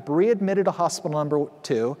rehab, readmitted to hospital number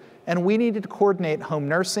 2, and we needed to coordinate home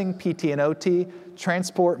nursing, PT and OT,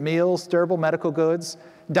 transport, meals, durable medical goods,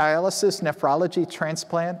 dialysis, nephrology,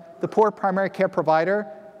 transplant. The poor primary care provider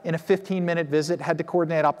in a 15-minute visit had to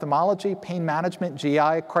coordinate ophthalmology, pain management,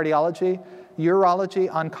 GI, cardiology, urology,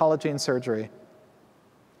 oncology, and surgery.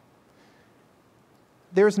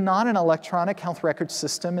 There's not an electronic health record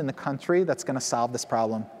system in the country that's going to solve this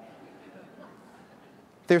problem.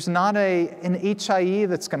 There's not an HIE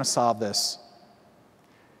that's going to solve this.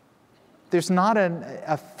 There's not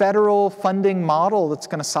a federal funding model that's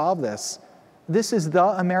going to solve this. This is the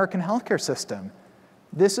American healthcare system.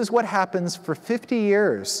 This is what happens for 50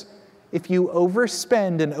 years. If you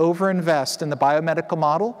overspend and overinvest in the biomedical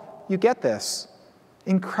model, you get this.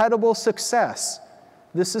 Incredible success.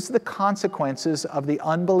 This is the consequences of the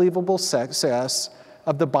unbelievable success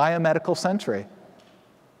of the biomedical century.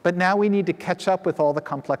 But now we need to catch up with all the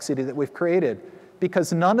complexity that we've created,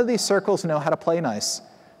 because none of these circles know how to play nice.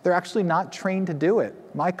 They're actually not trained to do it.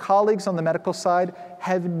 My colleagues on the medical side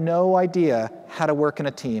have no idea how to work in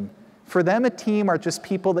a team. For them, a team are just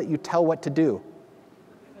people that you tell what to do.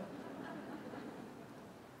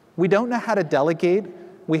 We don't know how to delegate.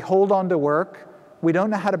 We hold on to work. We don't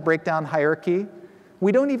know how to break down hierarchy.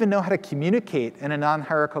 We don't even know how to communicate in a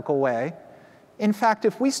non-hierarchical way. In fact,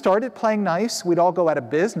 if we started playing nice, we'd all go out of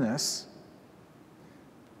business.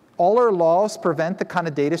 All our laws prevent the kind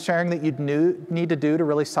of data sharing that you'd need to do to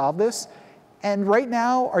really solve this. And right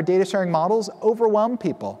now, our data sharing models overwhelm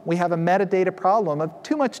people. We have a metadata problem of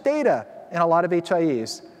too much data in a lot of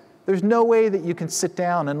HIEs. There's no way that you can sit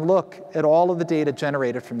down and look at all of the data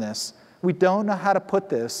generated from this. We don't know how to put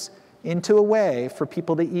this into a way for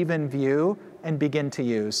people to even view and begin to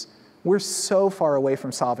use. We're so far away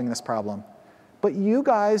from solving this problem. But you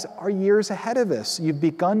guys are years ahead of this. You've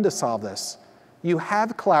begun to solve this. You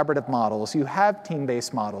have collaborative models. You have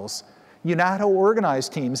team-based models. You know how to organize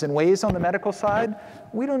teams in ways on the medical side.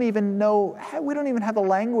 We don't even have the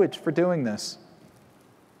language for doing this.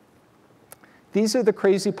 These are the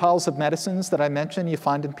crazy piles of medicines that I mentioned you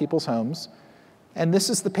find in people's homes. And this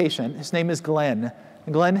is the patient. His name is Glenn.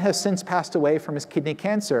 And Glenn has since passed away from his kidney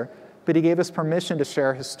cancer, but he gave us permission to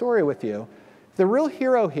share his story with you. The real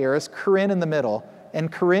hero here is Corinne in the middle.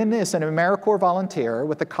 And Corinne is an AmeriCorps volunteer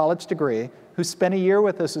with a college degree who spent a year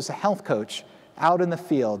with us as a health coach out in the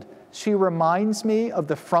field. She reminds me of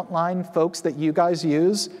the frontline folks that you guys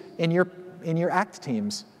use in your ACT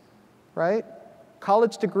teams, right?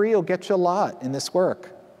 College degree will get you a lot in this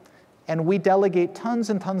work. And we delegate tons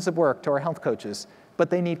and tons of work to our health coaches, but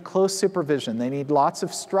they need close supervision. They need lots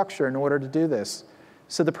of structure in order to do this.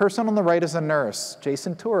 So the person on the right is a nurse,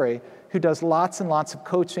 Jason Torrey, who does lots and lots of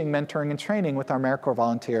coaching, mentoring, and training with our AmeriCorps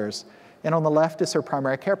volunteers. And on the left is her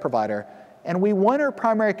primary care provider. And we won her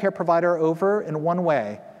primary care provider over in one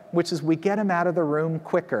way. which is we get him out of the room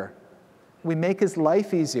quicker. We make his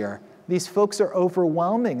life easier. These folks are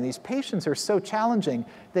overwhelming. These patients are so challenging.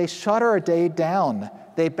 They shut our day down.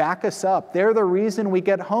 They back us up. They're the reason we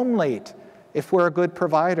get home late if we're a good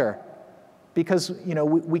provider, because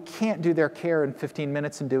we can't do their care in 15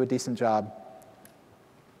 minutes and do a decent job.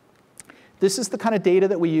 This is the kind of data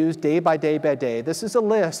that we use day by day by day. This is a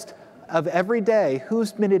list of every day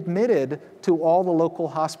who's been admitted to all the local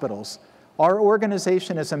hospitals. Our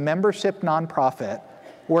organization is a membership nonprofit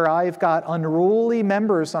where I've got unruly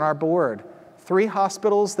members on our board. 3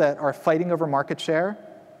 hospitals that are fighting over market share,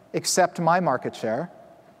 except my market share.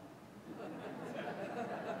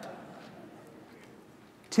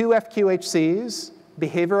 2 FQHCs,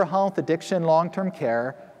 behavioral health, addiction, long-term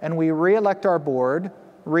care, and we re-elect our board,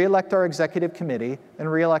 re-elect our executive committee, and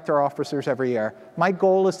re-elect our officers every year. My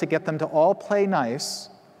goal is to get them to all play nice,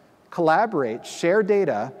 collaborate, share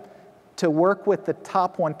data, to work with the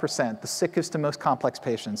top 1%, the sickest and most complex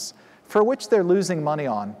patients, for which they're losing money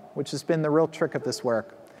on, which has been the real trick of this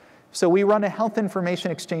work. So we run a health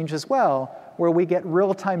information exchange as well, where we get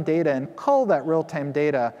real-time data and cull that real-time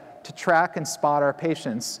data to track and spot our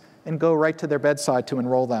patients and go right to their bedside to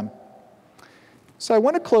enroll them. So I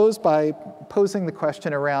want to close by posing the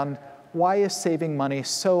question around, why is saving money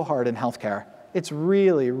so hard in healthcare? It's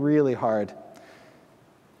really, really hard.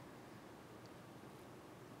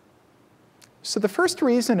 So the first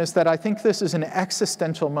reason is that I think this is an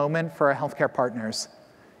existential moment for our healthcare partners.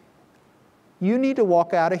 You need to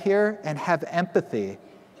walk out of here and have empathy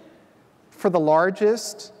for the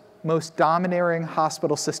largest, most domineering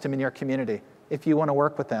hospital system in your community if you want to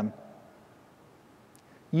work with them.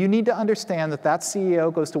 You need to understand that that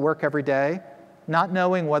CEO goes to work every day not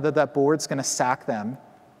knowing whether that board's going to sack them,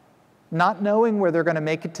 not knowing where they're going to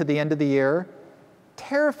make it to the end of the year,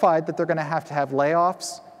 terrified that they're going to have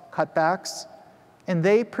layoffs, cutbacks, and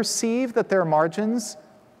they perceive that their margins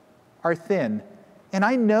are thin. And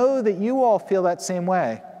I know that you all feel that same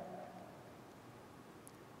way.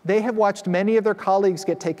 They have watched many of their colleagues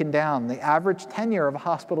get taken down. The average tenure of a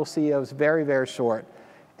hospital CEO is very, very short.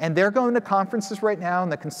 And they're going to conferences right now,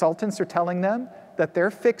 and the consultants are telling them that their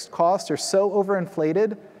fixed costs are so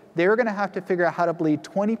overinflated, they're going to have to figure out how to bleed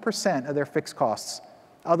 20% of their fixed costs.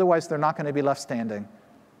 Otherwise, they're not going to be left standing.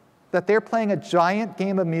 That they're playing a giant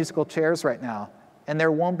game of musical chairs right now, and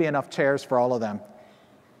there won't be enough chairs for all of them.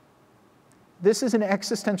 This is an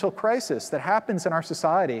existential crisis that happens in our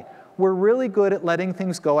society. We're really good at letting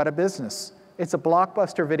things go out of business. It's a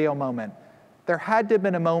blockbuster video moment. There had to have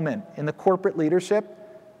been a moment in the corporate leadership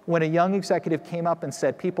when a young executive came up and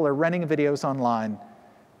said, people are renting videos online,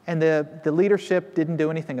 and the leadership didn't do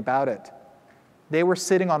anything about it. They were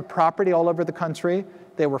sitting on property all over the country.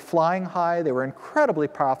 They were flying high. They were incredibly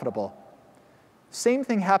profitable. Same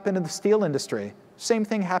thing happened in the steel industry. Same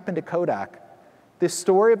thing happened to Kodak. This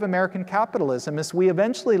story of American capitalism is we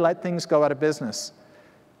eventually let things go out of business.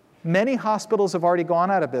 Many hospitals have already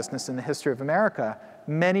gone out of business in the history of America.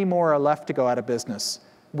 Many more are left to go out of business.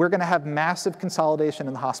 We're going to have massive consolidation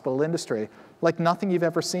in the hospital industry like nothing you've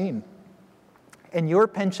ever seen. And your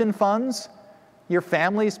pension funds, your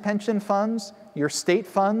family's pension funds, your state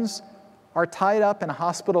funds are tied up in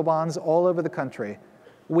hospital bonds all over the country.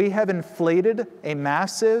 We have inflated a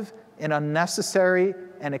massive and unnecessary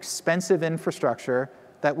and expensive infrastructure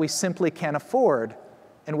that we simply can't afford,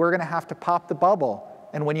 and we're going to have to pop the bubble.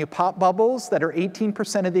 And when you pop bubbles that are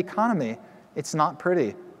 18% of the economy, it's not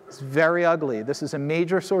pretty. It's very ugly. This is a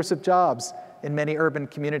major source of jobs in many urban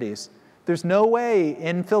communities. There's no way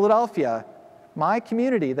in Philadelphia, my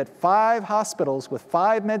community, that 5 hospitals with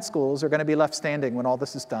 5 med schools are going to be left standing when all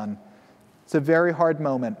this is done. It's a very hard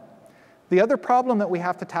moment. The other problem that we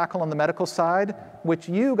have to tackle on the medical side, which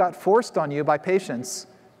you got forced on you by patients,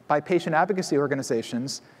 by patient advocacy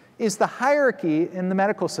organizations, is the hierarchy in the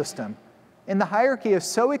medical system. And the hierarchy is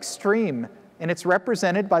so extreme, and it's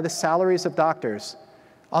represented by the salaries of doctors.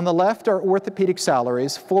 On the left are orthopedic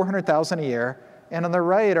salaries, $400,000 a year, and on the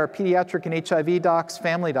right are pediatric and HIV docs,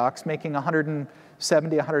 family docs, making $170,000,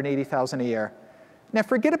 $180,000 a year. Now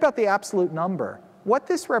forget about the absolute number. What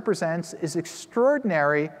this represents is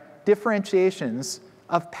extraordinary differentiations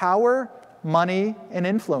of power, money, and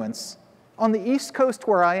influence. On the East Coast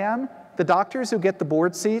where I am, the doctors who get the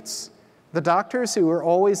board seats, the doctors who are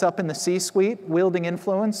always up in the C-suite wielding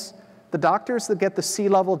influence, the doctors that get the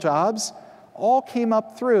C-level jobs, all came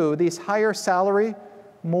up through these higher salary,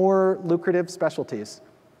 more lucrative specialties.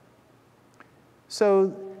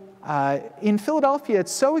 So in Philadelphia,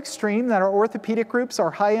 it's so extreme that our orthopedic groups,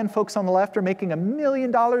 our high-end folks on the left, are making $1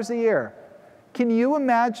 million a year. Can you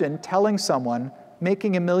imagine telling someone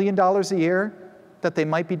making $1 million a year that they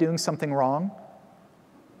might be doing something wrong?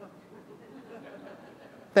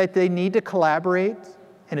 that they need to collaborate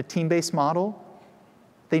in a team-based model.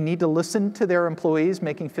 They need to listen to their employees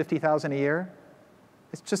making $50,000 a year.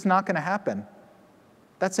 It's just not going to happen.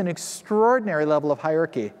 That's an extraordinary level of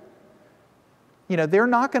hierarchy. They're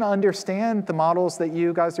not going to understand the models that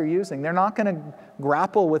you guys are using. They're not going to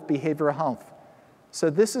grapple with behavioral health. So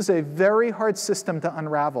this is a very hard system to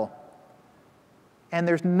unravel. And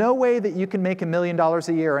there's no way that you can make $1 million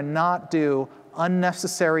a year and not do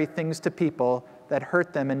unnecessary things to people that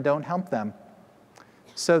hurt them and don't help them.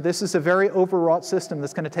 So this is a very overwrought system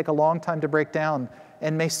that's going to take a long time to break down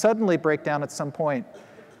and may suddenly break down at some point.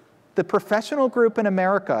 The professional group in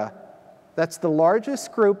America, that's the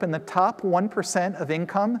largest group in the top 1% of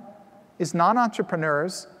income, is not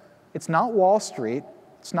entrepreneurs, it's not Wall Street,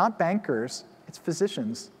 it's not bankers, it's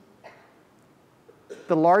physicians.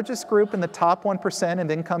 The largest group in the top 1% of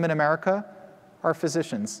income in America are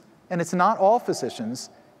physicians. And it's not all physicians.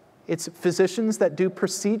 It's physicians that do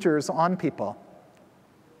procedures on people.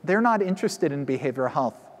 They're not interested in behavioral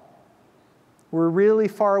health. We're really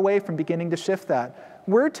far away from beginning to shift that.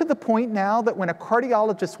 We're to the point now that when a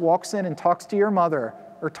cardiologist walks in and talks to your mother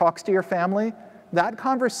or talks to your family, that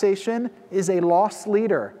conversation is a loss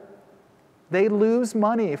leader. They lose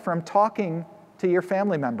money from talking to your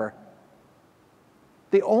family member.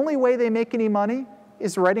 The only way they make any money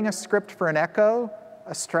is writing a script for an echo,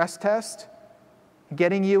 a stress test,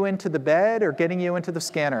 getting you into the bed, or getting you into the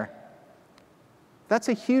scanner. That's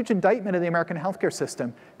a huge indictment of the American healthcare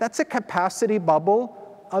system. That's a capacity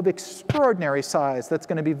bubble of extraordinary size that's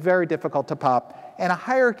going to be very difficult to pop, and a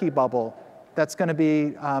hierarchy bubble that's going to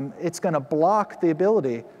be, it's going to block the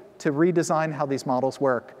ability to redesign how these models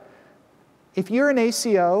work. If you're an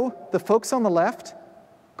ACO, the folks on the left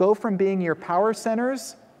go from being your power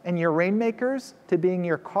centers and your rainmakers to being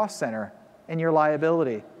your cost center and your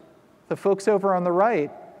liability. The folks over on the right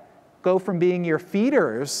go from being your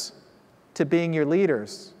feeders to being your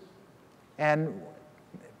leaders. And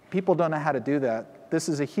people don't know how to do that. This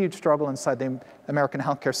is a huge struggle inside the American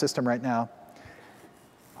healthcare system right now.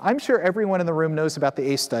 I'm sure everyone in the room knows about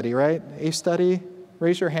the ACE study, right? ACE study,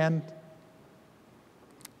 raise your hand.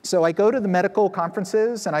 So I go to the medical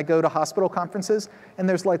conferences and I go to hospital conferences, and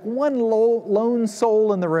there's like one lone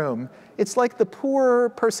soul in the room. It's like the poor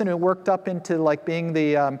person who worked up into like being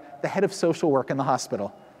the head of social work in the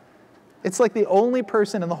hospital. It's like the only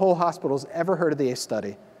person in the whole hospital has ever heard of the ACE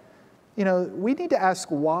study. We need to ask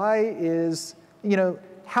why is,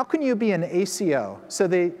 how can you be an ACO? So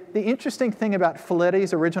the interesting thing about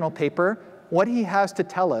Filletti's original paper, what he has to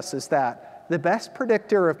tell us is that the best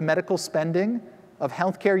predictor of medical spending, of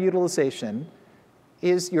healthcare utilization,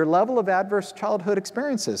 is your level of adverse childhood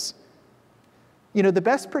experiences. The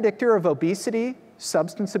best predictor of obesity,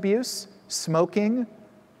 substance abuse, smoking,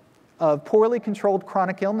 of poorly controlled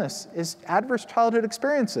chronic illness is adverse childhood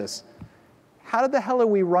experiences. How the hell are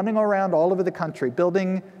we running around all over the country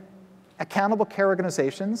building accountable care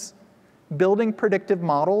organizations, building predictive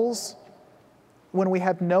models, when we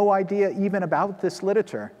have no idea even about this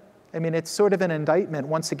literature? I mean, it's sort of an indictment,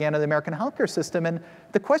 once again, of the American healthcare system. And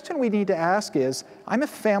the question we need to ask is, I'm a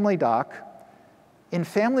family doc. In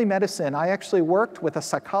family medicine, I actually worked with a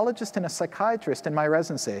psychologist and a psychiatrist in my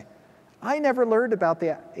residency. I never learned about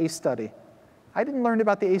the ACE study. I didn't learn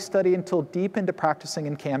about the ACE study until deep into practicing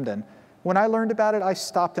in Camden. When I learned about it, I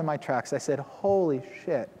stopped in my tracks. I said, holy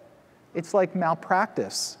shit, it's like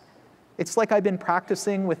malpractice. It's like I've been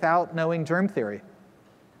practicing without knowing germ theory.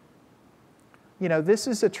 This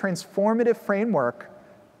is a transformative framework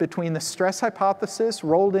between the stress hypothesis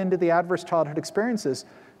rolled into the adverse childhood experiences.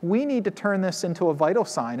 We need to turn this into a vital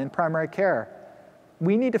sign in primary care.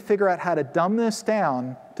 We need to figure out how to dumb this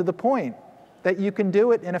down to the point that you can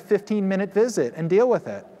do it in a 15-minute visit and deal with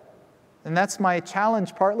it. And that's my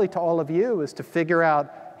challenge partly to all of you, is to figure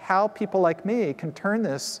out how people like me can turn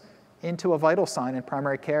this into a vital sign in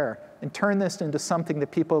primary care and turn this into something that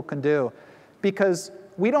people can do. Because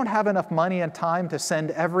we don't have enough money and time to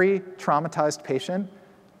send every traumatized patient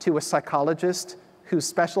to a psychologist who's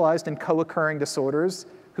specialized in co-occurring disorders,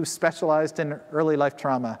 who's specialized in early life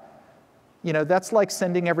trauma. That's like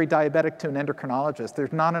sending every diabetic to an endocrinologist.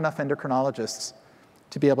 There's not enough endocrinologists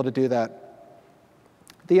to be able to do that.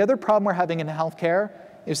 The other problem we're having in healthcare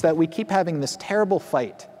is that we keep having this terrible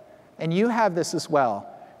fight. And you have this as well.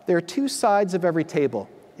 There are two sides of every table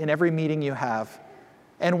in every meeting you have.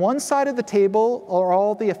 And one side of the table are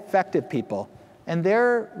all the effective people, and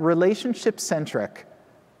they're relationship-centric,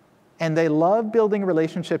 and they love building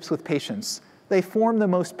relationships with patients. They form the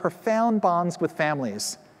most profound bonds with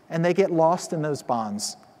families, and they get lost in those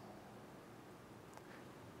bonds.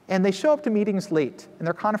 And they show up to meetings late, and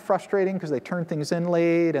they're kind of frustrating because they turn things in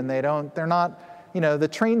late, and they're not the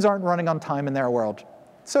trains aren't running on time in their world.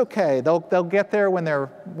 It's okay. They'll get there when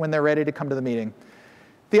they're ready to come to the meeting.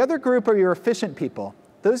 The other group are your efficient people.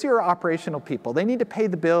 Those are your operational people. They need to pay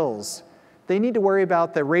the bills. They need to worry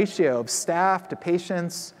about the ratio of staff to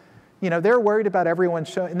patients. They're worried about everyone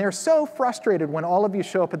and they're so frustrated when all of you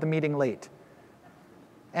show up at the meeting late.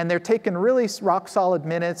 And they're taking really rock solid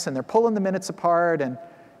minutes and they're pulling the minutes apart. And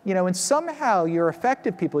somehow your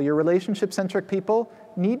effective people, your relationship-centric people,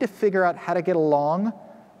 need to figure out how to get along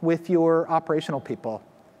with your operational people.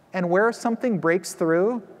 And where something breaks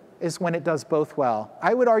through is when it does both well.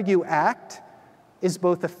 I would argue ACT is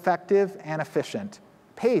both effective and efficient.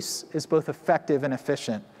 PACE is both effective and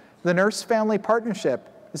efficient. The nurse-family partnership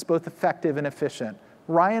is both effective and efficient.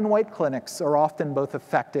 Ryan White clinics are often both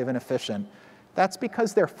effective and efficient. That's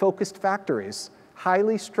because they're focused factories,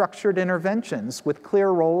 highly structured interventions with clear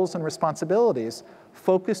roles and responsibilities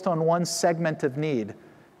focused on one segment of need.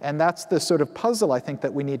 And that's the sort of puzzle I think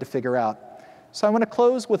that we need to figure out. So I want to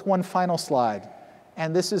close with one final slide.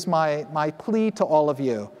 And this is my plea to all of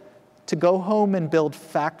you, to go home and build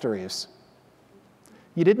factories.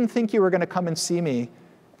 You didn't think you were going to come and see me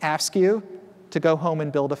ask you to go home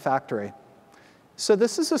and build a factory. So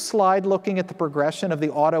this is a slide looking at the progression of the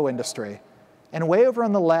auto industry. And way over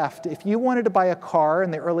on the left, if you wanted to buy a car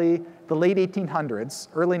in the late 1800s,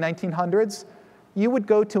 early 1900s, you would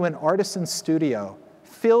go to an artisan studio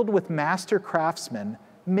filled with master craftsmen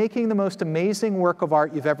making the most amazing work of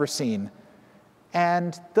art you've ever seen.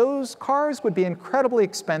 And those cars would be incredibly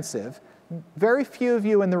expensive. Very few of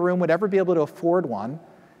you in the room would ever be able to afford one.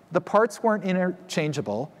 The parts weren't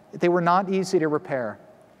interchangeable. They were not easy to repair.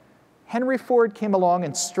 Henry Ford came along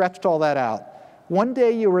and stretched all that out. One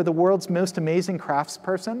day you were the world's most amazing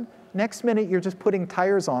craftsperson. Next minute you're just putting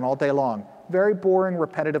tires on all day long. Very boring,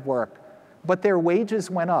 repetitive work. But their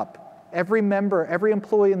wages went up. Every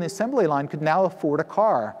employee in the assembly line could now afford a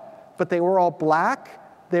car. But they were all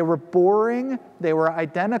black, they were boring, they were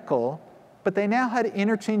identical, but they now had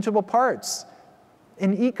interchangeable parts.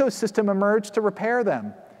 An ecosystem emerged to repair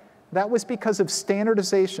them. That was because of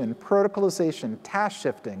standardization, protocolization, task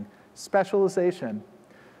shifting, specialization.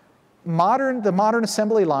 The modern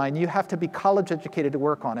assembly line, you have to be college educated to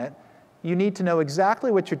work on it. You need to know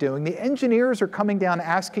exactly what you're doing. The engineers are coming down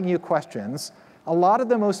asking you questions. A lot of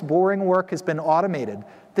the most boring work has been automated.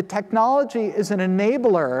 The technology is an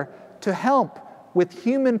enabler to help with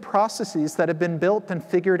human processes that have been built and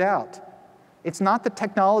figured out. It's not the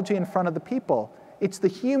technology in front of the people. It's the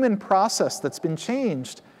human process that's been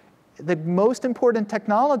changed. The most important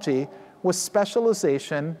technology was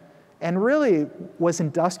specialization and really was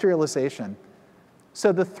industrialization.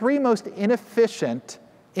 So the three most ineffective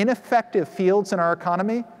fields in our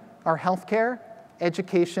economy are healthcare,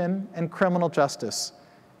 education, and criminal justice.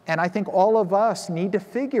 And I think all of us need to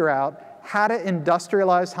figure out how to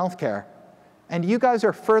industrialize healthcare. And you guys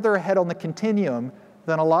are further ahead on the continuum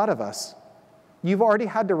than a lot of us. You've already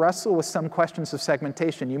had to wrestle with some questions of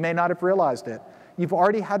segmentation. You may not have realized it. You've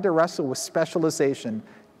already had to wrestle with specialization,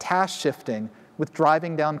 task shifting, with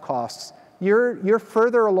driving down costs. You're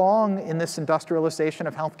further along in this industrialization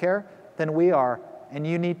of healthcare than we are, and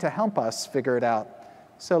you need to help us figure it out.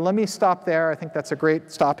 So let me stop there. I think that's a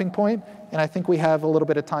great stopping point, and I think we have a little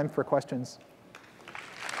bit of time for questions.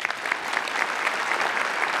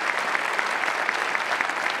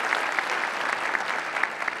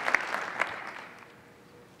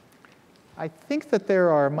 I think that there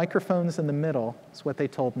are microphones in the middle, is what they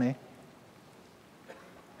told me.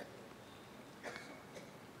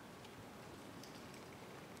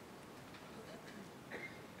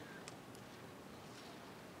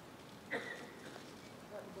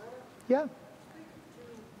 Yeah.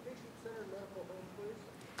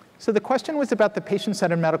 So the question was about the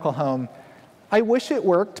patient-centered medical home. I wish it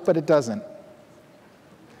worked, but it doesn't.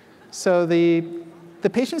 So the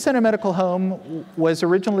patient-centered medical home was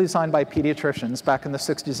originally designed by pediatricians back in the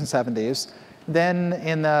 60s and 70s. Then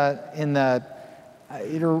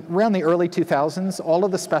around the early 2000s, all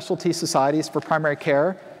of the specialty societies for primary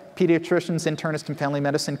care, pediatricians, internists, and family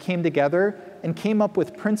medicine came together and came up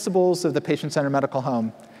with principles of the patient-centered medical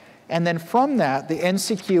home. And then from that, the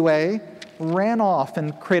NCQA ran off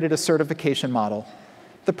and created a certification model.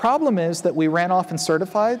 The problem is that we ran off and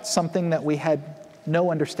certified something that we had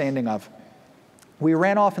no understanding of. We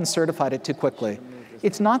ran off and certified it too quickly.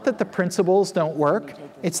 It's not that the principles don't work,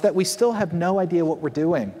 it's that we still have no idea what we're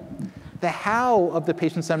doing. The how of the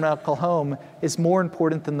patient-centered medical home is more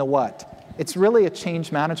important than the what. It's really a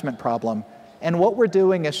change management problem. And what we're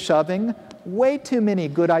doing is shoving way too many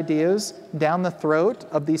good ideas down the throat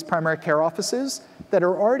of these primary care offices that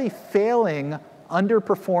are already failing,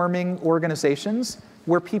 underperforming organizations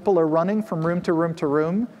where people are running from room to room to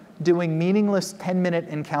room, doing meaningless 10-minute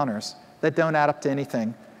encounters that don't add up to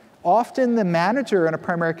anything. Often the manager in a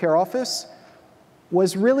primary care office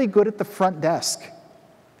was really good at the front desk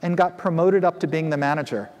and got promoted up to being the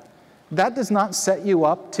manager. That does not set you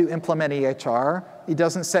up to implement EHR. It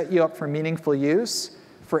doesn't set you up for meaningful use,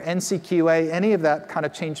 for NCQA, any of that kind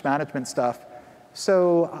of change management stuff.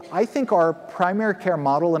 So I think our primary care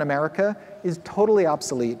model in America is totally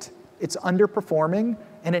obsolete. It's underperforming,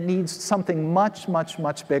 and it needs something much, much,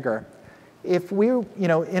 much bigger. If we,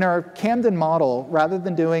 in our Camden model, rather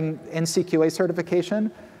than doing NCQA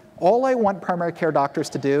certification, all I want primary care doctors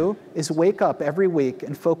to do is wake up every week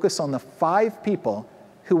and focus on the 5 people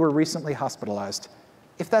who were recently hospitalized.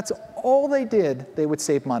 If that's all they did, they would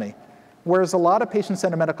save money. Whereas a lot of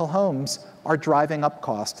patient-centered medical homes are driving up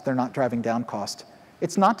cost, they're not driving down cost.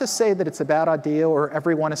 It's not to say that it's a bad idea or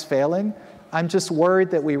everyone is failing. I'm just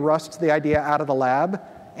worried that we rushed the idea out of the lab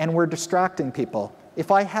and we're distracting people.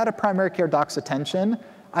 If I had a primary care doc's attention,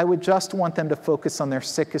 I would just want them to focus on their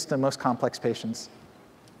sickest and most complex patients.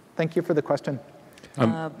 Thank you for the question.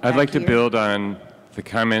 I'd like to build on the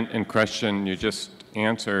comment and question you just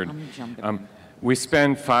answered. We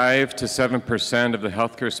spend 5 to 7% of the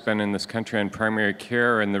healthcare spend in this country on primary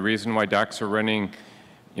care, and the reason why docs are running,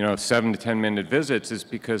 7 to 10-minute visits is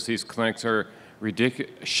because these clinics are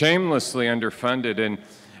shamelessly underfunded,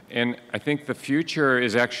 and I think the future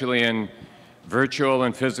is actually in virtual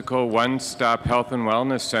and physical one-stop health and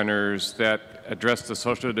wellness centers that address the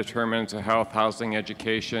social determinants of health, housing,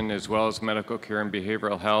 education, as well as medical care and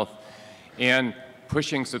behavioral health, and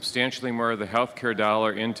pushing substantially more of the healthcare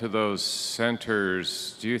dollar into those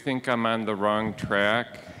centers. Do you think I'm on the wrong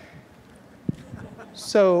track?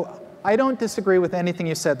 So I don't disagree with anything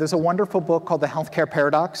you said. There's a wonderful book called The Healthcare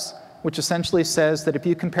Paradox, which essentially says that if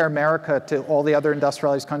you compare America to all the other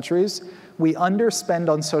industrialized countries, we underspend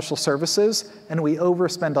on social services and we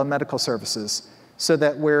overspend on medical services, so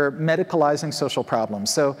that we're medicalizing social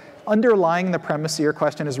problems. So underlying the premise of your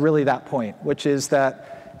question is really that point, which is that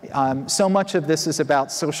so much of this is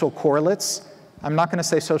about social correlates. I'm not going to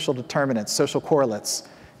say social determinants, social correlates.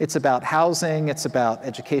 It's about housing, it's about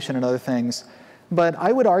education and other things. But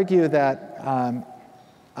I would argue that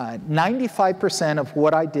 95% of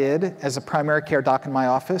what I did as a primary care doc in my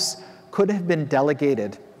office could have been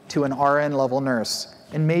delegated to an RN level nurse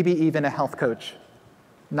and maybe even a health coach.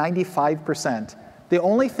 95%. The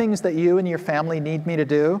only things that you and your family need me to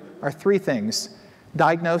do are 3 things.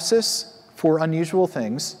 Diagnosis for unusual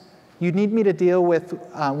things. You need me to deal with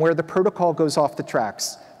where the protocol goes off the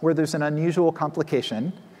tracks, where there's an unusual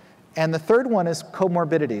complication. And the third one is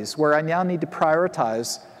comorbidities, where I now need to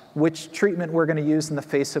prioritize which treatment we're going to use in the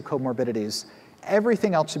face of comorbidities.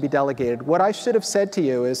 Everything else should be delegated. What I should have said to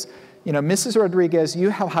you is, Mrs. Rodriguez, you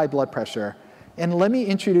have high blood pressure, and let me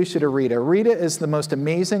introduce you to Rita. Rita is the most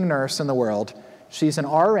amazing nurse in the world. She's an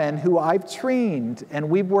RN who I've trained, and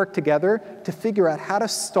we've worked together to figure out how to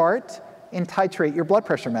start and titrate your blood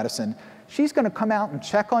pressure medicine. She's going to come out and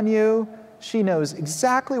check on you. She knows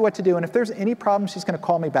exactly what to do, and if there's any problem, she's going to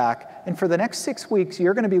call me back. And for the next 6 weeks,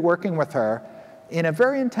 you're going to be working with her in a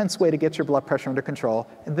very intense way to get your blood pressure under control,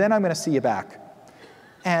 and then I'm going to see you back.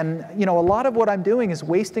 And a lot of what I'm doing is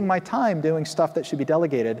wasting my time doing stuff that should be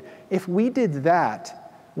delegated. If we did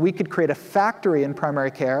that, we could create a factory in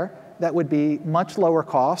primary care that would be much lower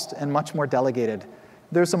cost and much more delegated.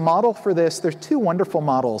 There's a model for this. There's 2 wonderful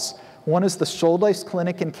models. One is the Shouldice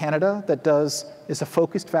Clinic in Canada that is a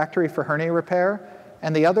focused factory for hernia repair,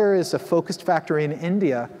 and the other is a focused factory in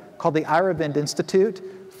India called the Aravind Institute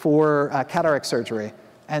for cataract surgery.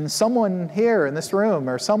 And someone here in this room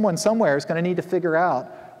or someone somewhere is going to need to figure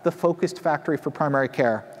out the focused factory for primary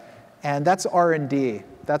care. And that's R&D.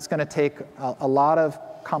 That's going to take a lot of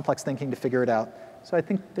complex thinking to figure it out. So I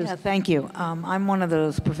think there's... Yeah, thank you. I'm one of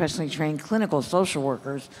those professionally trained clinical social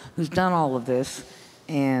workers who's done all of this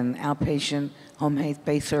in outpatient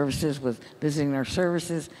home-based services with visiting nurse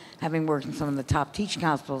services, having worked in some of the top teaching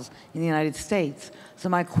hospitals in the United States. So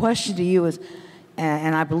my question to you is,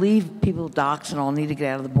 and I believe people, docs and all, need to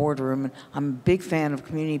get out of the boardroom, and I'm a big fan of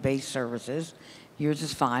community-based services. Yours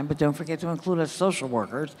is fine, but don't forget to include us social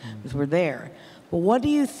workers, because we're there. But what do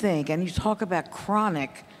you think, and you talk about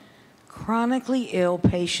chronically ill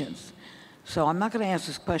patients. So I'm not going to ask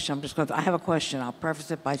this question, I have a question. I'll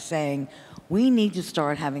preface it by saying we need to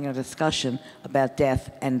start having a discussion about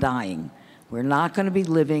death and dying. We're not going to be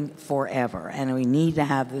living forever, and we need to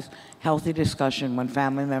have this healthy discussion when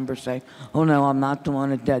family members say, oh no, I'm not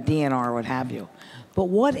doing a DNR or what have you. But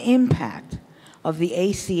what impact of the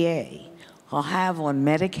ACA will have on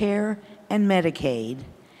Medicare and Medicaid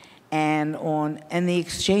and the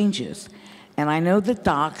exchanges? And I know that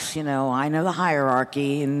docs, I know the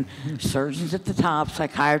hierarchy, and surgeons at the top,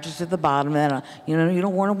 psychiatrists at the bottom, and you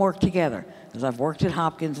don't want to work together, because I've worked at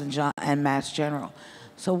Hopkins and Mass General.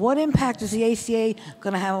 So what impact is the ACA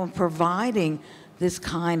going to have on providing this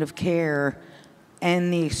kind of care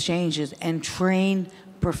and the exchanges and trained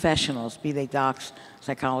professionals, be they docs,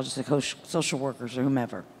 psychologists, social workers, or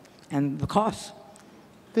whomever, and the costs?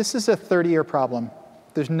 This is a 30-year problem.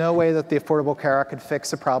 There's no way that the Affordable Care Act could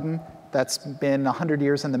fix a problem that's been 100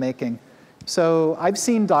 years in the making. So I've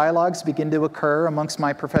seen dialogues begin to occur amongst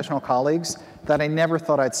my professional colleagues that I never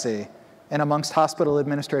thought I'd see, and amongst hospital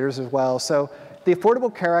administrators as well. So the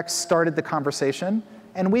Affordable Care Act started the conversation,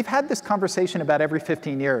 and we've had this conversation about every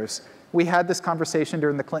 15 years. We had this conversation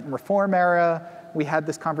during the Clinton reform era. We had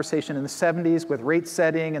this conversation in the 70s with rate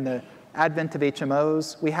setting and the advent of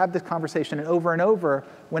HMOs. We have this conversation over and over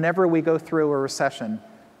whenever we go through a recession.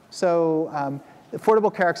 So the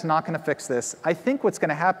Affordable Care Act's not going to fix this. I think what's going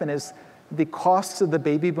to happen is the costs of the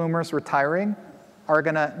baby boomers retiring are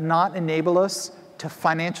going to not enable us to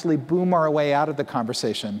financially boom our way out of the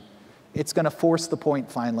conversation. It's going to force the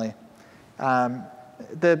point finally.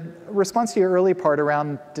 The response to your early part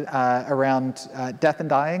around death and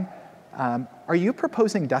dying, are you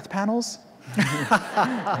proposing death panels?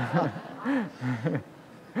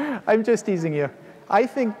 I'm just teasing you. I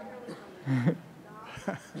think.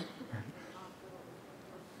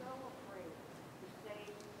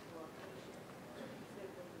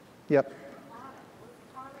 Yep.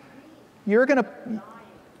 You're going to.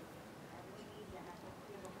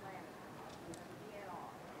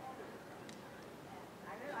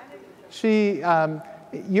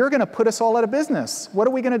 You're going to put us all out of business. What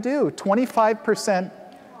are we going to do? 25%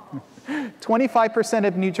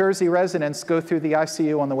 of New Jersey residents go through the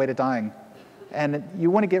ICU on the way to dying. And you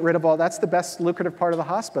want to get rid of all, that's the best lucrative part of the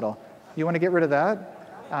hospital. You want to get rid of that?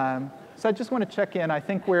 So I just want to check in. I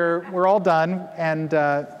think we're all done. And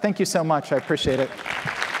thank you so much. I appreciate it.